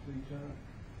talk to each other,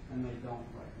 and they don't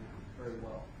right now very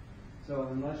well. So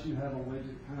unless you have a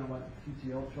widget kind of like the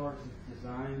QTL charts that's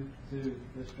designed to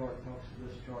this chart talks to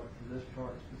this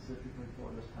chart specifically for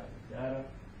this type of data,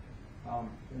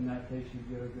 in that case you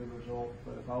get a good result.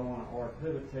 But if I want our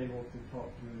pivot table to talk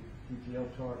to QTL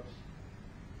charts,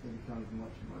 it becomes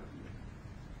much murkier.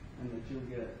 And that you'll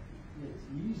get, it's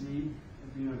easy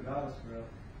if you know JavaScript,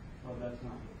 but that's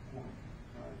not the point,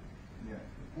 right? Yeah.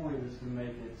 The point is to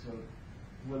make it so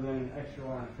within an extra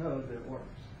line of code that it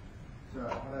works. So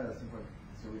how about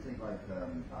so we take like the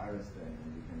Iris thing, and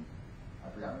we can,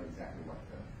 I forgot exactly what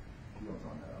the fields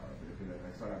on that are, but if we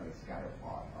like start out with a scatter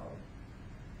plot of,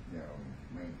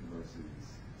 length versus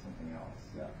something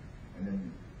else, and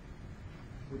then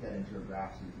put that into a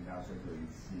graph so we can now start to really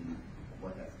see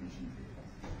what that species is.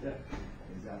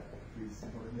 Is that pretty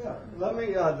simple? Let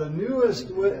me, the newest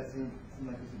That seems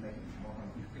like this would make it more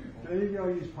complicated. Any of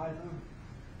y'all use Python?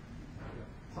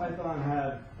 Python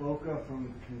had Boca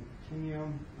from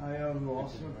Continuum.io, who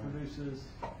also produces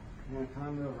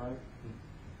Anaconda,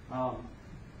 right?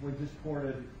 We just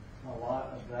ported a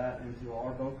lot of that into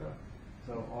our Boca.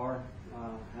 So R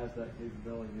has that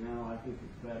capability now. I think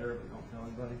it's better, but don't tell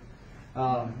anybody.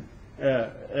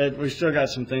 We still got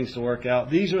some things to work out.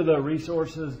 These are the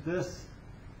resources. This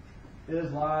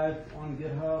is live on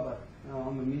GitHub.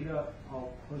 On the meetup,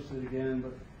 I'll post it again,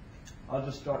 but I'll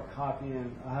just start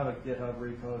copying. I have a GitHub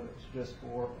repo that's just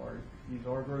for our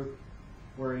user group,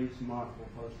 where each month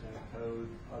we'll post in code,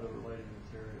 other related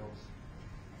materials,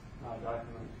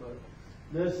 documents. But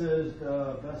this is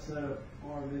the best set of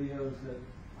R videos that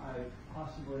I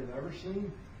possibly have ever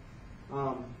seen.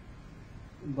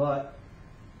 But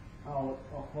I'll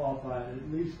qualify it,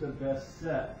 at least the best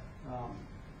set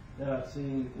that I've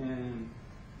seen in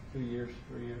 3 years.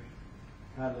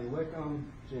 Hadley Wickham,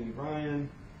 Jenny Bryan,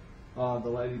 the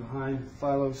lady behind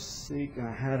Philo-Seek, and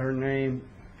I had her name.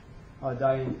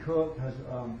 Diane Cook has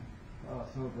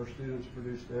some of her students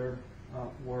produce their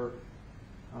work.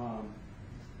 Who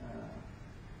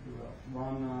else?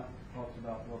 Ramnath talks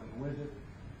about building a widget.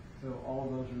 So all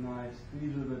of those are nice.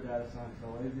 These are the Data Science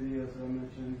LA videos that I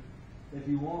mentioned. If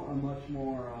you want a much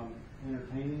more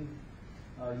entertaining,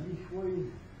 Yeehwee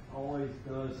always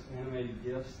does animated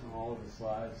GIFs on all of the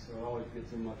slides, so it always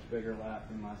gets a much bigger laugh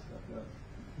than my stuff does.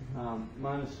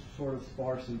 Mine is sort of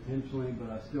sparse intentionally,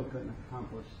 but I still couldn't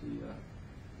accomplish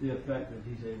the effect that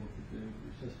he's able to do.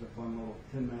 It's just a fun little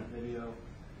 10-minute video.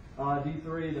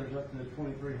 D3, there's up to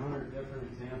 2,300 different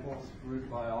examples,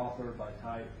 grouped by author, by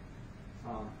type.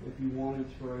 If you want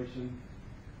inspiration,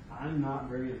 I'm not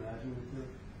very imaginative,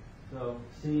 so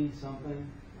seeing something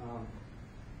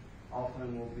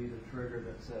often will be the trigger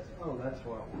that says, oh, that's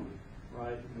what I want.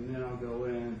 right? And then I'll go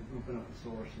in, open up the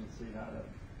source, and see how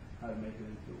to make it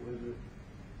into a widget.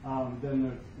 Then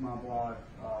there's my blog,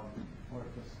 where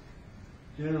it just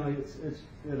generally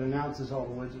it announces all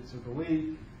the widgets of the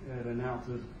week. It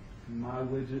announces my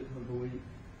widget of the week,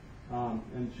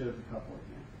 and shows a couple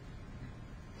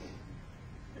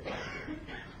examples.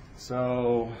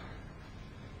 So,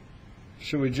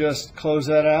 should we just close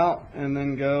that out and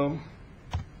then go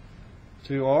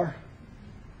to R?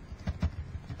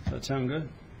 Does that sound good?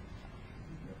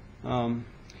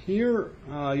 Here,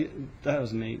 that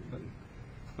was neat, but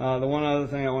the one other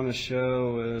thing I want to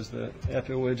show is that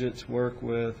htmlwidgets work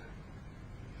with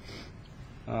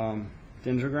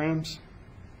dendrograms,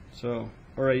 so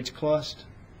or hclust.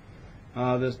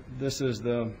 This is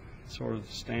the sort of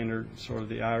standard, sort of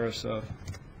the iris of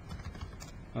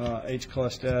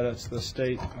hclust data. It's the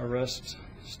state arrest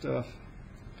stuff.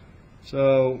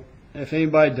 So if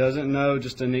anybody doesn't know,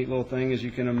 just a neat little thing is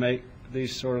you can make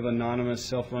these sort of anonymous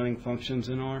self-running functions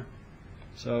in R.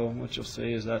 So what you'll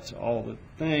see is that's all the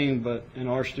thing, but in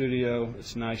RStudio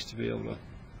it's nice to be able to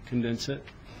condense it.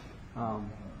 And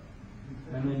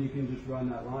then you can just run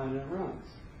that line and it runs,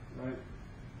 right?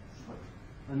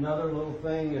 Another little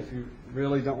thing, if you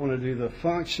really don't want to do the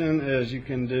function, is you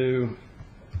can do,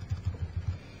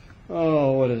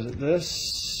 what is it,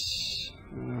 this?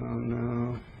 Oh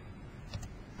no.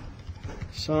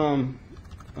 Some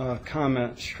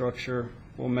comment structure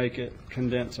will make it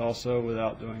condense also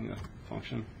without doing a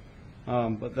function.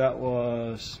 But that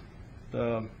was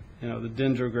the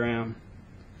dendrogram,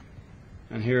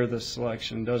 and here the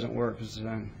selection doesn't work because it's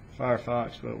in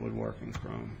Firefox, but it would work in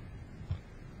Chrome.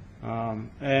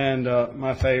 And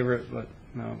my favorite, but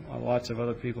lots of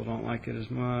other people don't like it as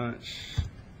much,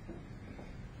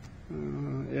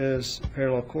 is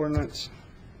parallel coordinates.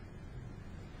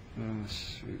 Oh,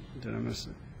 shoot, did I miss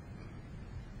it?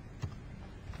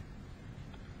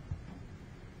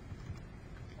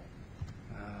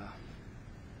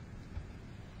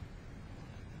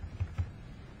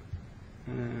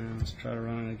 And let's try to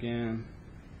run it again.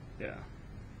 Yeah.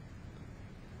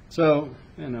 So,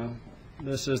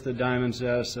 this is the diamonds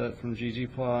data set from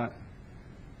ggplot,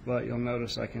 but you'll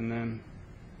notice I can then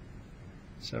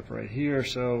separate here.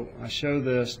 So I show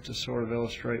this to sort of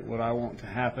illustrate what I want to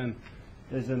happen.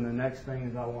 Is in the next thing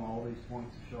is I want all these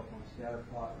points to show up on a scatter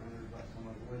plot rendered by some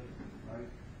other widget, right?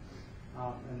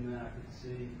 And then I can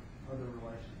see other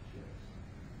relationships.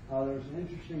 There's an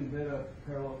interesting bit of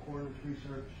parallel coordinates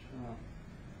research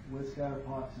with scatter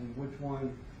plots, and which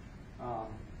one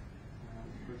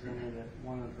presented at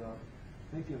one of the,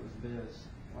 I think it was Biz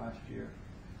last year.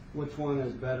 Which one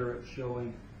is better at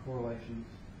showing correlations?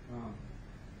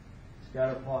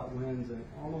 Scatter plot wins in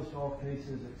almost all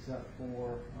cases except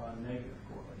for negative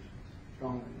correlations,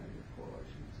 strongly negative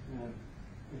correlations. And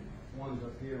one's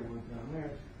up here, one's down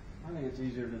there. I think it's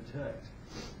easier to detect.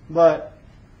 But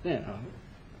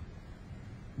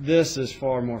this is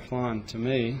far more fun to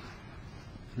me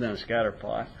than a scatter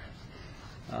plot,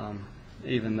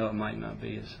 even though it might not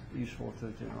be as useful to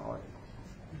the general audience.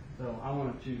 So I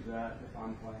want to choose that if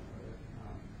I'm playing with it.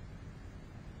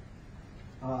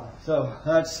 So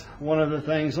that's one of the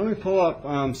things. Let me pull up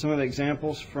some of the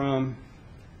examples from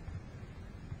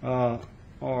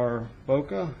our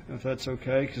Boca, if that's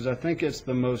okay, because I think it's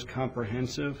the most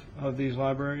comprehensive of these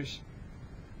libraries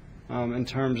in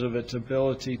terms of its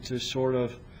ability to sort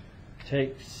of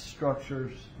take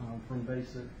structures from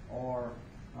basic R,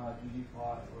 ggplot,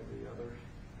 or the others,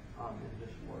 and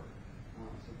just work.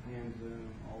 So pan zoom,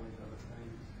 all these other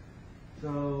things.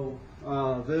 So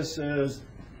this is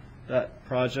that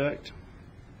project.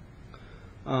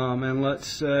 And let's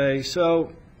say,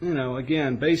 so,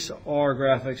 again, base R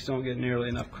graphics don't get nearly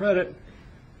enough credit,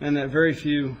 and that very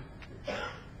few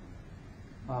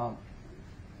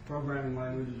programming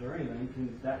languages or anything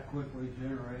can that quickly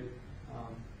generate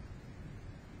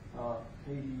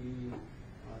KDE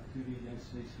 2D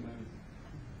density smooth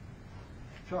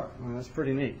chart. Well, that's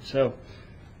pretty neat. So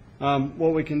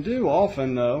what we can do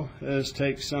often, though, is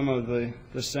take some of the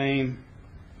same,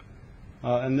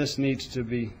 and this needs to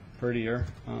be prettier,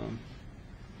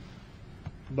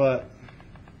 but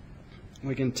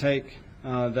we can take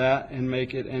that and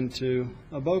make it into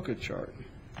a Boca chart.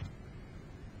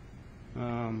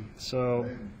 So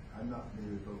I'm not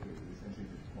familiar with Boca. It's essentially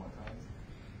just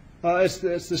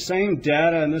quantized. It's the same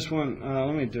data, and this one,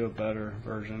 let me do a better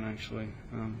version, actually.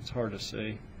 It's hard to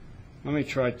see. Let me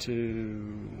try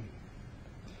to,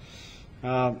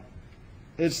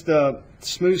 it's the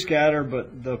smooth scatter,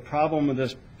 but the problem with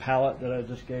this palette that I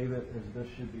just gave it is this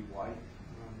should be white,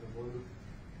 the blue.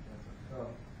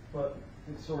 But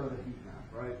it's sort of a heat map,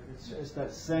 right? It's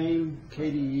that same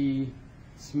KDE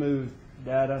smooth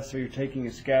data. So you're taking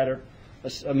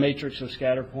a matrix of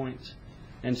scatter points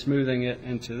and smoothing it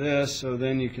into this. So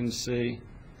then you can see,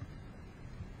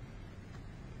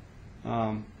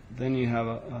 then you have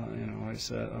like I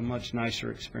said, a much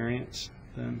nicer experience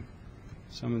than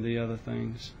some of the other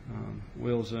things.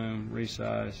 Wheel zoom,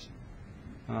 resize,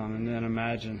 and then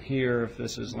imagine here if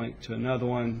this is linked to another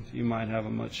one, you might have a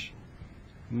much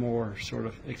more sort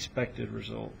of expected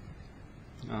result,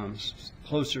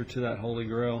 closer to that holy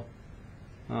grail.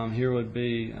 Here would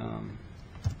be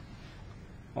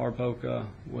our bokeh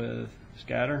with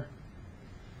scatter.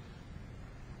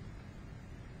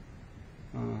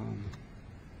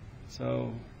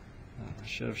 So I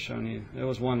should have shown you, it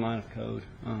was one line of code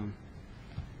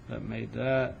that made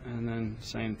that, and then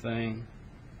same thing.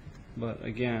 But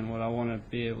again, what I want to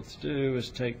be able to do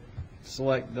is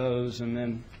select those and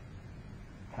then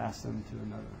pass them to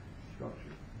another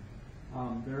structure.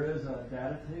 There is a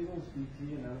data tables,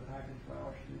 DT, another package by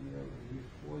RStudio that we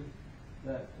deployed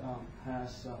that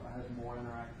has more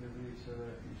interactivity, so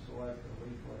that if you select a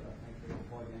leaflet, I think it'll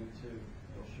plug into,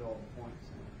 it'll show all the points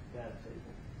in a data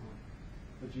table.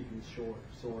 But you can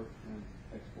sort and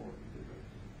export and do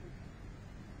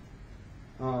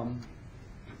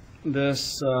those. This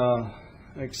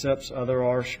accepts other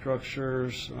R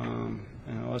structures.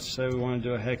 And let's say we want to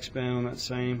do a hex band on that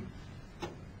same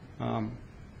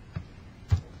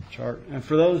chart. And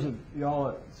for those of y'all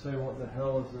that say, what the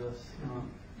hell is this?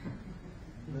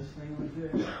 This thing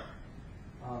legit?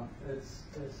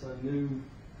 It's a new,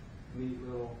 neat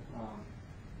little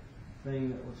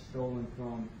thing that was stolen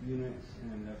from Unix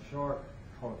and F#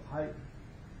 called a pipe.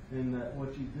 And that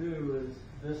what you do is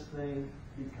this thing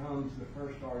becomes the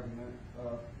first argument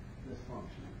of this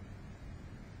function.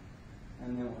 And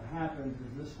then what happens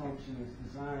is this function is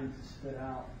designed to spit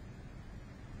out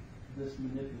this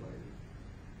manipulator,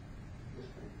 this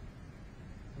thing.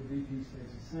 So BP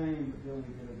stays the same, but then we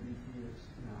get a BP that's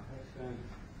hex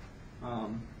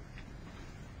band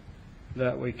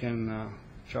that we can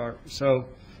chart. So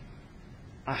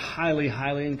I highly,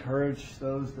 highly encourage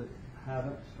those that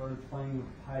haven't started playing with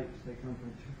pipes. They come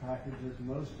from two packages.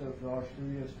 Most of the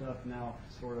RStudio stuff now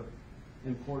sort of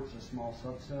imports a small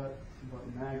subset,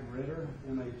 but magritter,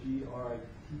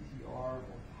 M-A-G-R-I-T-T-R, or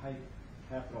pipe,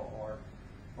 capital R,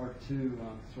 are two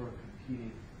sort of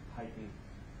competing piping.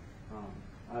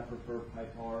 I prefer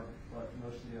pipe R, but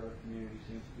most of the other community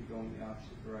seems to be going the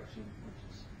opposite direction, which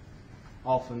is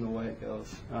often the way it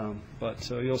goes. But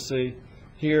so you'll see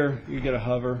here you get a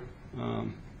hover.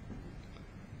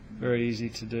 Very easy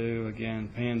to do. Again,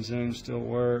 pan zoom still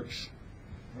works.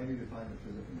 How do you define the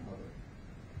physical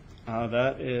hover?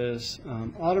 That is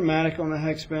automatic on the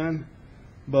hex band,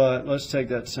 but let's take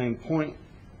that same point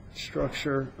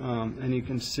structure, and you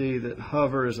can see that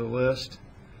hover is a list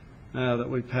that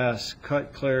we pass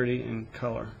cut, clarity, and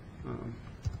color.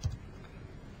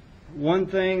 One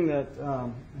thing that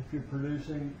if you're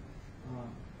producing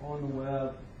on the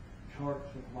web charts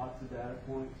with lots of data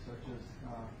points, such as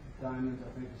diamonds,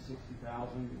 I think is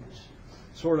 60,000, which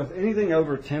sort of anything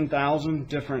over 10,000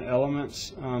 different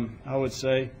elements, I would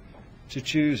say to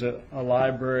choose a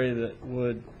library that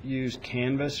would use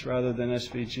Canvas rather than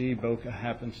SVG. Bokeh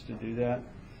happens to do that.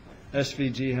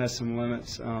 SVG has some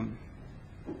limits.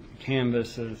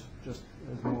 Canvas is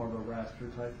more of a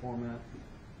raster type format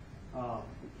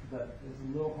that is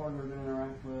a little harder to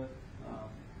interact with,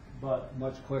 but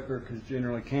much quicker, because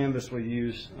generally Canvas will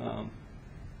use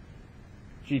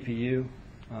GPU,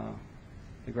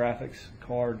 the graphics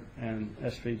card, and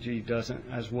SVG doesn't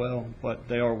as well, but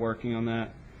they are working on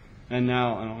that. And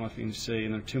now, I don't know if you can see,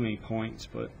 and there are too many points,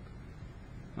 but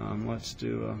let's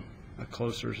do a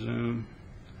closer zoom.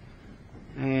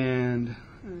 And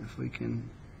if I can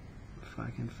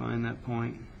find that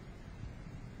point.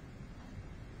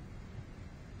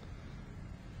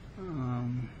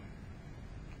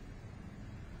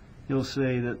 You'll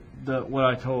see that what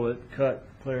I told it, cut,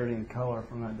 clarity, and color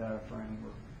from that data frame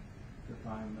were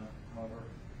defined the hover.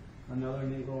 Another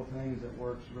neat little thing is it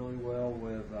works really well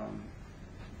with,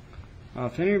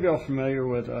 if any of you are familiar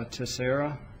with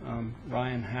Tessera,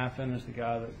 Ryan Haffen is the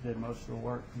guy that did most of the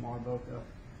work from our bokeh.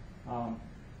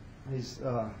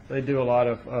 They do a lot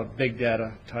of big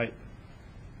data type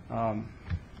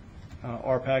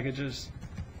R packages.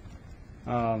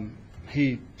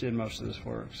 He did most of this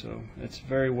work, so it's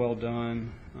very well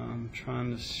done. I'm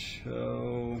trying to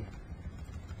show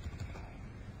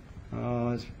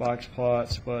his box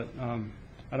plots, but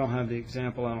I don't have the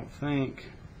example, I don't think.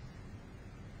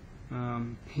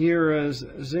 Here is,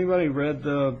 has anybody read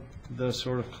the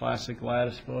sort of classic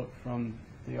Lattice book from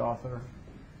the author?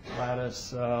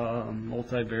 Lattice,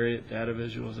 multivariate data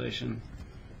visualization.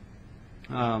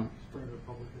 Spreader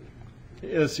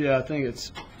publication. Yeah, I think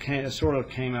it sort of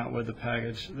came out with the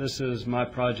package. This is my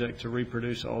project to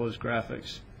reproduce all those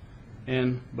graphics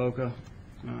in Boca.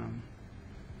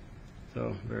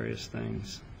 So various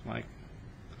things like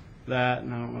that,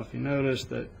 and I don't know if you noticed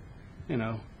that,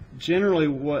 generally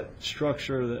what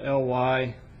structure the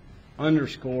ly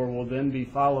underscore will then be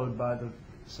followed by the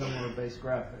similar base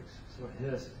graphics. So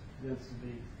hist tends to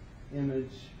be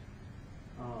image,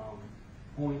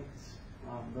 points,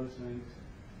 those things.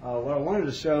 What I wanted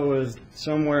to show is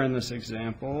somewhere in this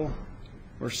example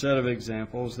or set of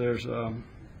examples, there's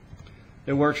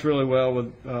it works really well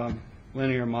with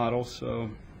linear models.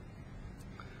 So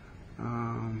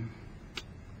I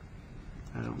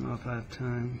don't know if I have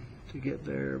time to get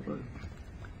there, but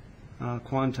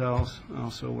quantiles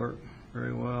also work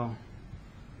very well.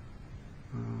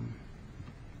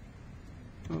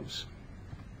 Oops.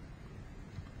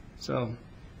 So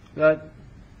that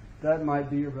might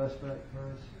be your best bet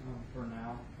for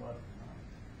now, but like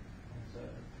I said,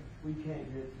 if we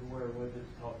can't get to where widgets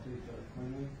talk to each other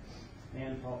cleanly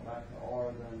and talk back to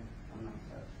R, then I'm not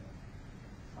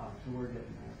satisfied. So we're getting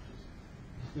there. Just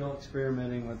still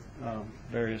experimenting with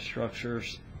various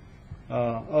structures.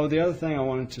 Oh, the other thing I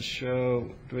wanted to show,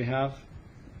 do we have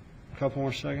a couple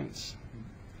more seconds?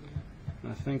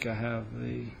 I think I have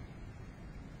the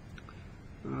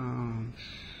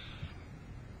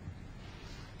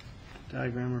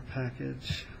diagrammer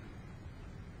package.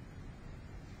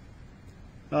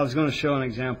 I was going to show an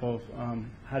example of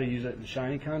how to use it in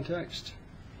Shiny context.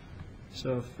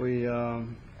 So if we, where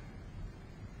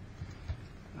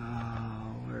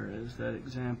is that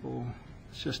example?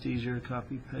 It's just easier to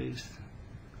copy paste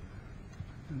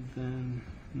and then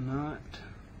not.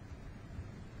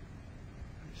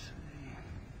 Let's see.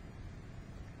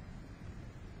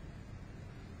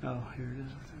 Oh, here it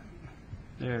is. I think.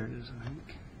 There it is. I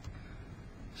think.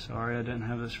 Sorry, I didn't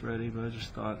have this ready, but I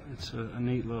just thought it's a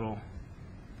neat little.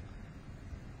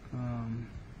 I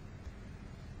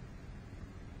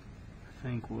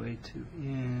think way to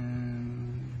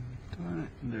end. Darn it.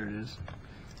 There it is.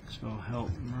 So help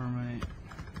mermaid.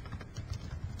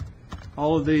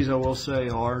 All of these, I will say,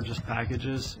 are just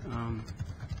packages.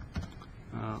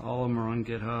 All of them are on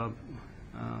GitHub,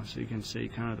 so you can see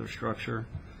kind of their structure.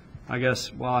 I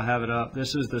guess while I have it up,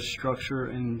 this is the structure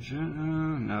in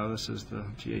no, this is the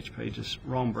GH pages.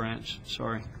 Wrong branch,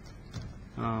 sorry.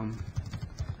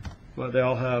 But they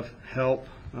all have help.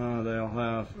 They all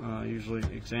have usually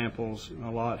examples. A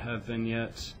lot have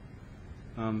vignettes.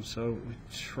 So we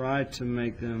try to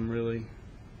make them really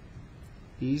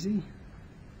easy.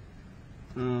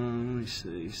 Let me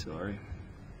see, sorry.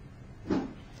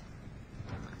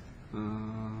 GR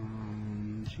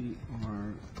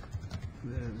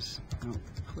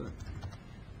clip.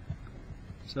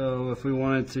 So if we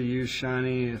wanted to use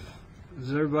Shiny,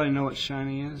 does everybody know what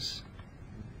Shiny is?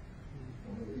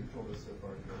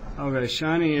 Okay,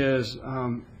 Shiny is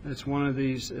it's one of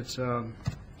these. It's out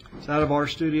of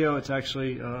RStudio. It's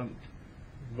actually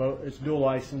it's dual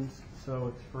license,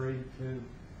 so it's free to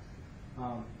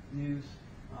use.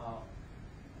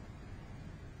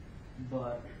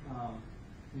 But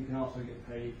you can also get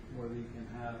paid, where you can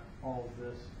have all of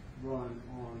this run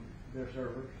on their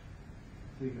servers.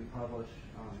 So you can publish,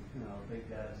 a big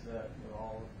data set with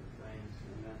all of the things,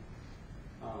 and then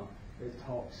it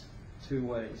talks two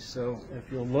ways. So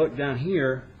if you'll look down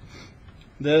here,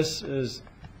 this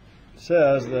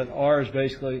says that R is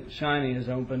basically Shiny has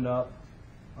opened up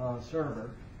a server.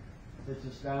 It's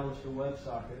established a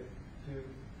WebSocket to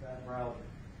that browser,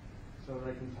 so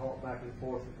they can talk back and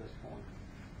forth at this point.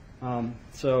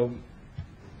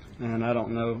 And I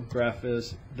don't know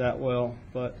GraphViz that well,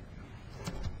 but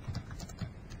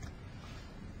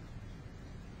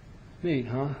neat,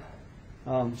 huh?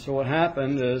 So what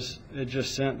happened is it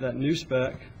just sent that new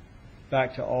spec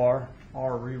back to R.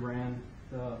 R reran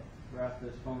the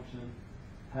GraphViz function,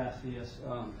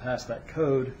 passed that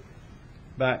code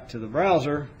back to the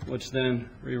browser, which then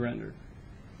re-rendered.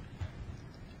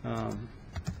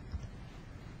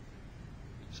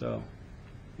 So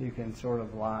you can sort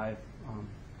of live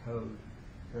code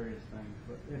various things.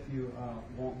 But if you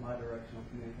want bidirectional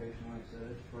communication, like I said,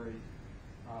 it's free.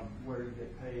 Where you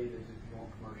get paid is if you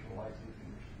want commercial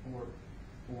licensing or support,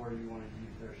 or you want to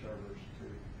use their servers to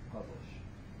publish.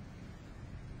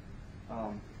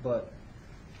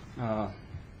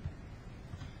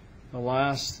 The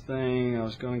last thing, I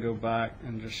was going to go back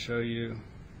and just show you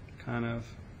kind of,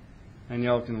 and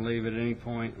y'all can leave at any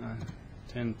point. I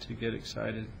tend to get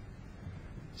excited,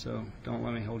 so don't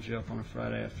let me hold you up on a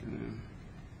Friday afternoon.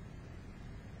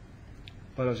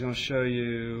 But I was going to show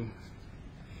you,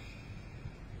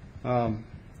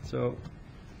 so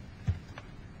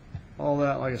all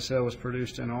that, like I said, was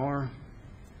produced in R.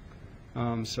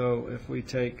 So if we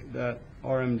take that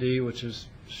RMD, which is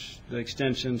the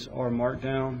extensions R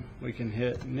Markdown, we can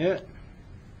hit knit,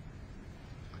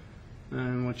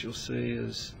 and what you'll see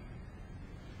is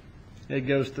it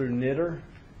goes through knitter,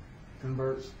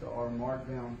 converts to R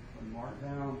Markdown from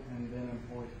Markdown, and then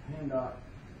employs PanDot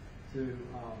to,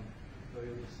 so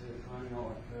you'll just see it running all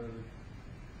that code,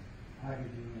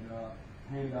 packaging it up.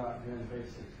 PanDot then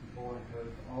base64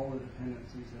 encodes all the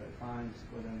dependencies that it finds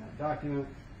within that document,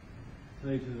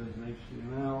 saves it as an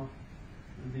HTML.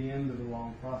 At the end of the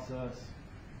long process,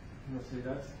 you'll see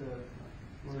that's the,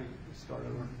 let me start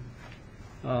over.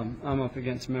 I'm up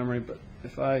against memory, but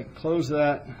if I close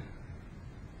that,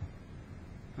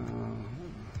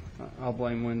 I'll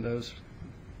blame Windows.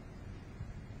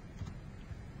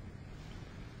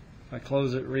 If I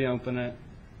close it, reopen it,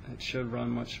 it should run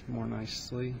much more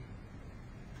nicely.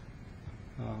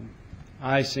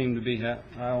 I seem to be,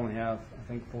 I only have, I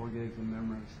think, 4 gigs of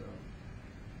memory, so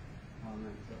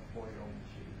it's a 4-year-old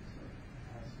machine, so it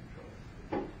has some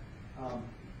trouble.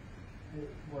 It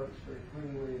works very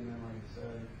cleanly, and then, like I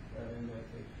said, that index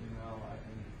HTML, I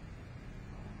can,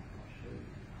 I'll show you.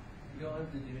 You don't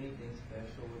have to do anything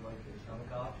special with like the chunk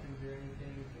options or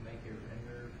anything to make it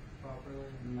render properly?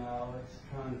 No, it's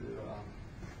trying to,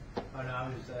 I know,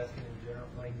 I was just asking in general,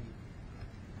 like,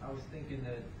 I was thinking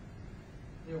that,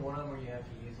 you know, one of them where you have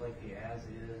to use like the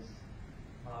as-is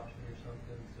option or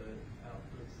something, so it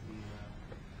outputs the,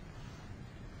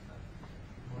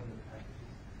 one of the packages.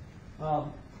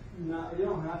 No, you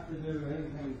don't have to do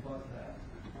anything but that.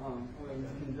 You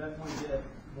can definitely get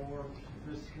more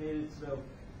sophisticated. So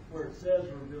where it says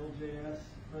Reveal.js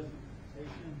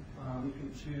presentation, you can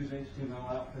choose HTML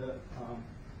output,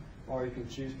 or you can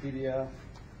choose PDF.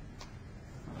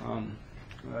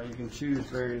 You can choose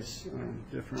various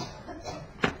different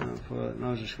output, and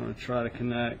I was just going to try to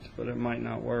connect, but it might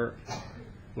not work.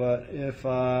 But if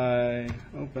I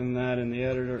open that in the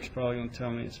editor, it's probably going to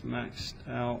tell me it's maxed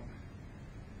out.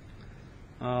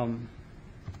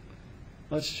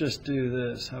 Let's just do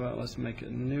this. How about let's make a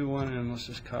new one, and let's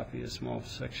just copy a small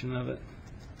section of it.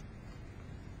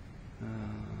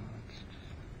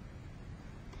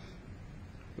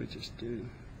 We just do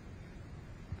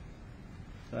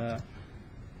that.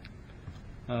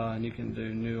 And you can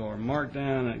do new or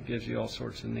markdown. It gives you all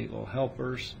sorts of neat little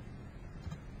helpers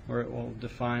where it will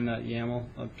define that YAML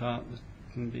up top. It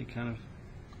can be kind of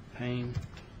pain.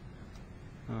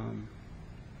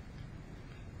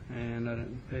 And I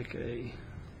didn't pick a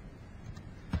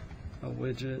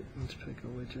widget. Let's pick a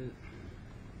widget.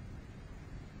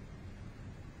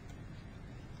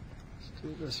 Let's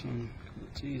do this one because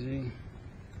it's easy.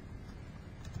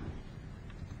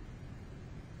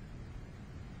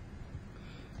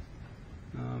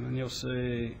 And you'll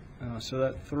see, so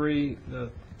that the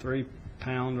 3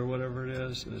 pound or whatever it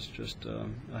is just a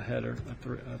header,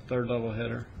 a third level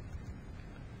header.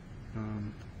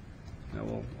 That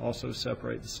will also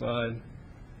separate the slide.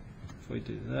 If we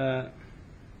do that,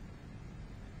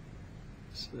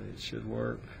 so it should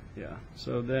work. Yeah.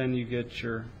 So then you get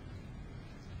your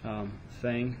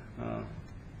thing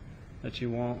that you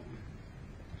want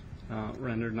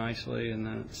rendered nicely, and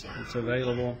then it's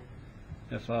available.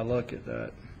 If I look at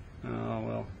that,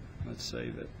 well, let's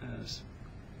save it as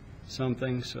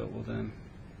something, so it will then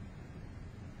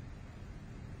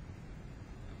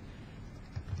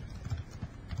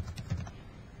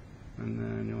and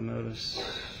then you'll notice,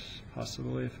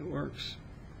 possibly if it works,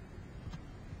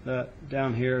 that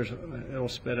down here it'll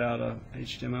spit out a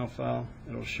HTML file.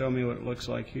 It'll show me what it looks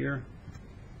like here,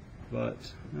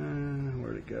 but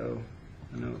where'd it go?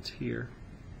 I know it's here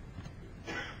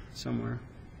somewhere.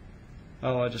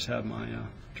 Oh, I just have my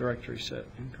directory set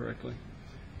incorrectly.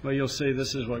 But you'll see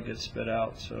this is what gets spit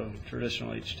out. So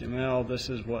traditional HTML, this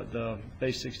is what the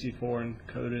base64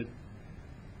 encoded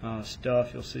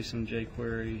stuff. You'll see some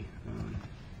jQuery.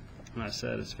 And I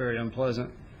said it's very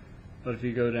unpleasant. But if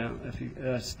you go down,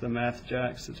 that's the math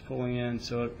jacks that's pulling in,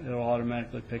 so it'll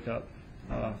automatically pick up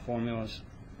formulas.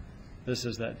 This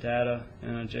is that data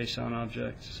in a JSON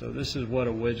object. So this is what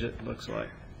a widget looks like.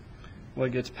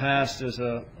 What gets passed is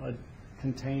a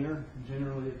container,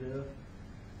 generally a div.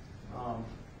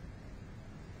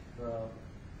 So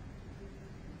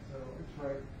it's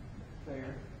right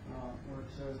there where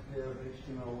it says div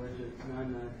HTML widget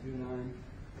 9929,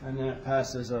 and then it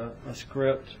passes a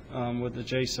script with the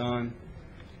JSON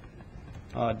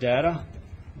data,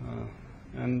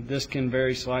 and this can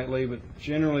vary slightly, but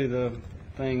generally the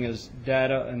thing is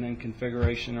data and then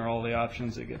configuration are all the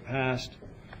options that get passed,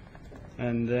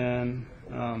 and then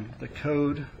the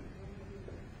code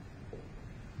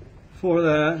for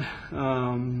that.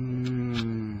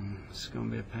 It's going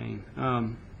to be a pain.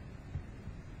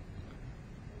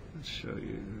 Let's show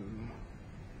you.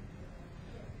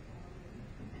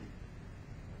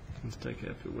 Let's take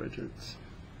htmlwidgets.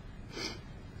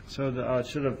 So I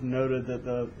should have noted that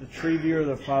the tree viewer,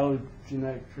 the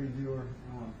phylogenetic tree viewer,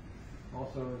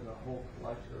 also is a whole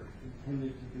collection, or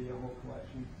intended to be a whole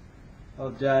collection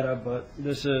of data, but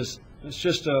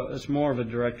it's more of a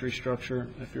directory structure.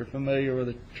 If you're familiar with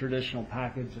a traditional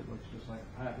package, it looks just like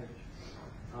a package.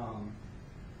 You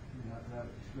have to have a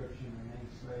description and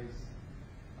namespace.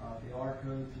 The R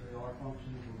codes or the R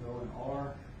functions will go in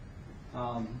R.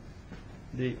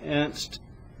 The inst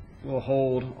will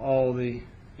hold all the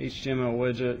HTML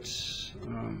widgets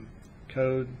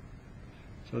code.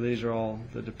 So these are all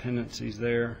the dependencies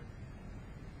there,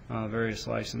 various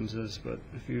licenses. But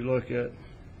if you look at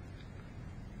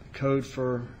the code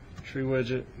for tree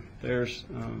widget, here's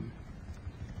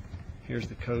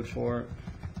the code for it.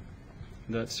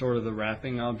 That's sort of the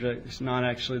wrapping object. It's not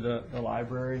actually the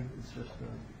library. It's just the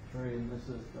tree, and this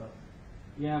is the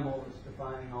YAML is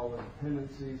defining all the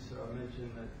dependencies. So I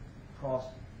mentioned that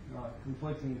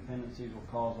conflicting dependencies will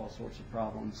cause all sorts of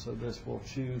problems. So this will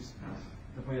choose,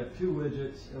 if we have two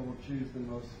widgets, it will choose the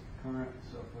most current.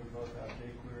 So if we both have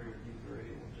jQuery or D3,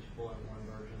 it will just pull in one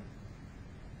version.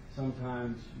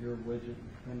 Sometimes your widget,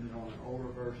 depending on an older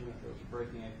version, if there's a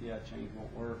breaking API change,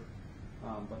 won't work.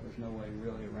 But there's no way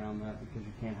really around that because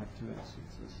you can't have two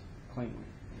instances cleanly.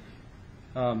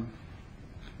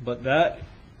 But that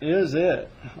is it.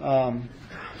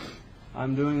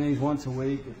 I'm doing these once a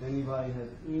week. If anybody has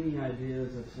any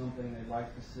ideas of something they'd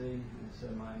like to see, and I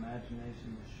said my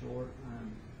imagination is short.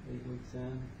 I'm 8 weeks in,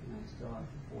 and I still have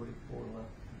 44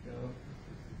 left to go.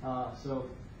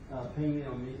 Ping me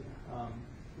on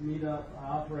Meetup. I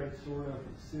operate sort of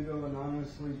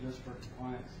pseudo-anonymously just for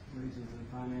compliance reasons and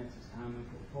finances, time and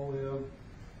portfolio.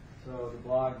 So the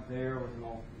blog there with an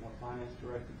more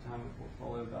finance-directed time and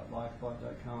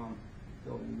portfolio.blogspot.com.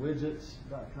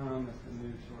 buildingwidgets.com is the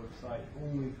new sort of site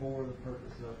only for the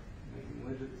purpose of making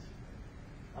widgets.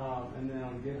 And then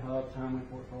on GitHub, Time and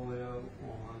Portfolio,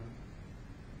 on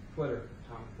Twitter,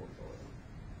 Time and Portfolio.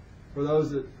 For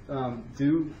those that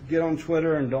do get on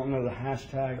Twitter and don't know the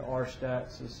hashtag,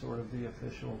 rstats is sort of the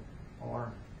official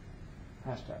R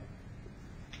hashtag.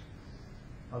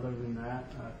 Other than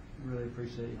that, I really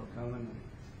appreciate you coming and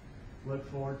look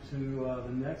forward to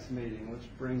the next meeting, which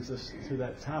brings us to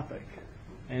that topic.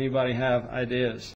 Anybody have ideas?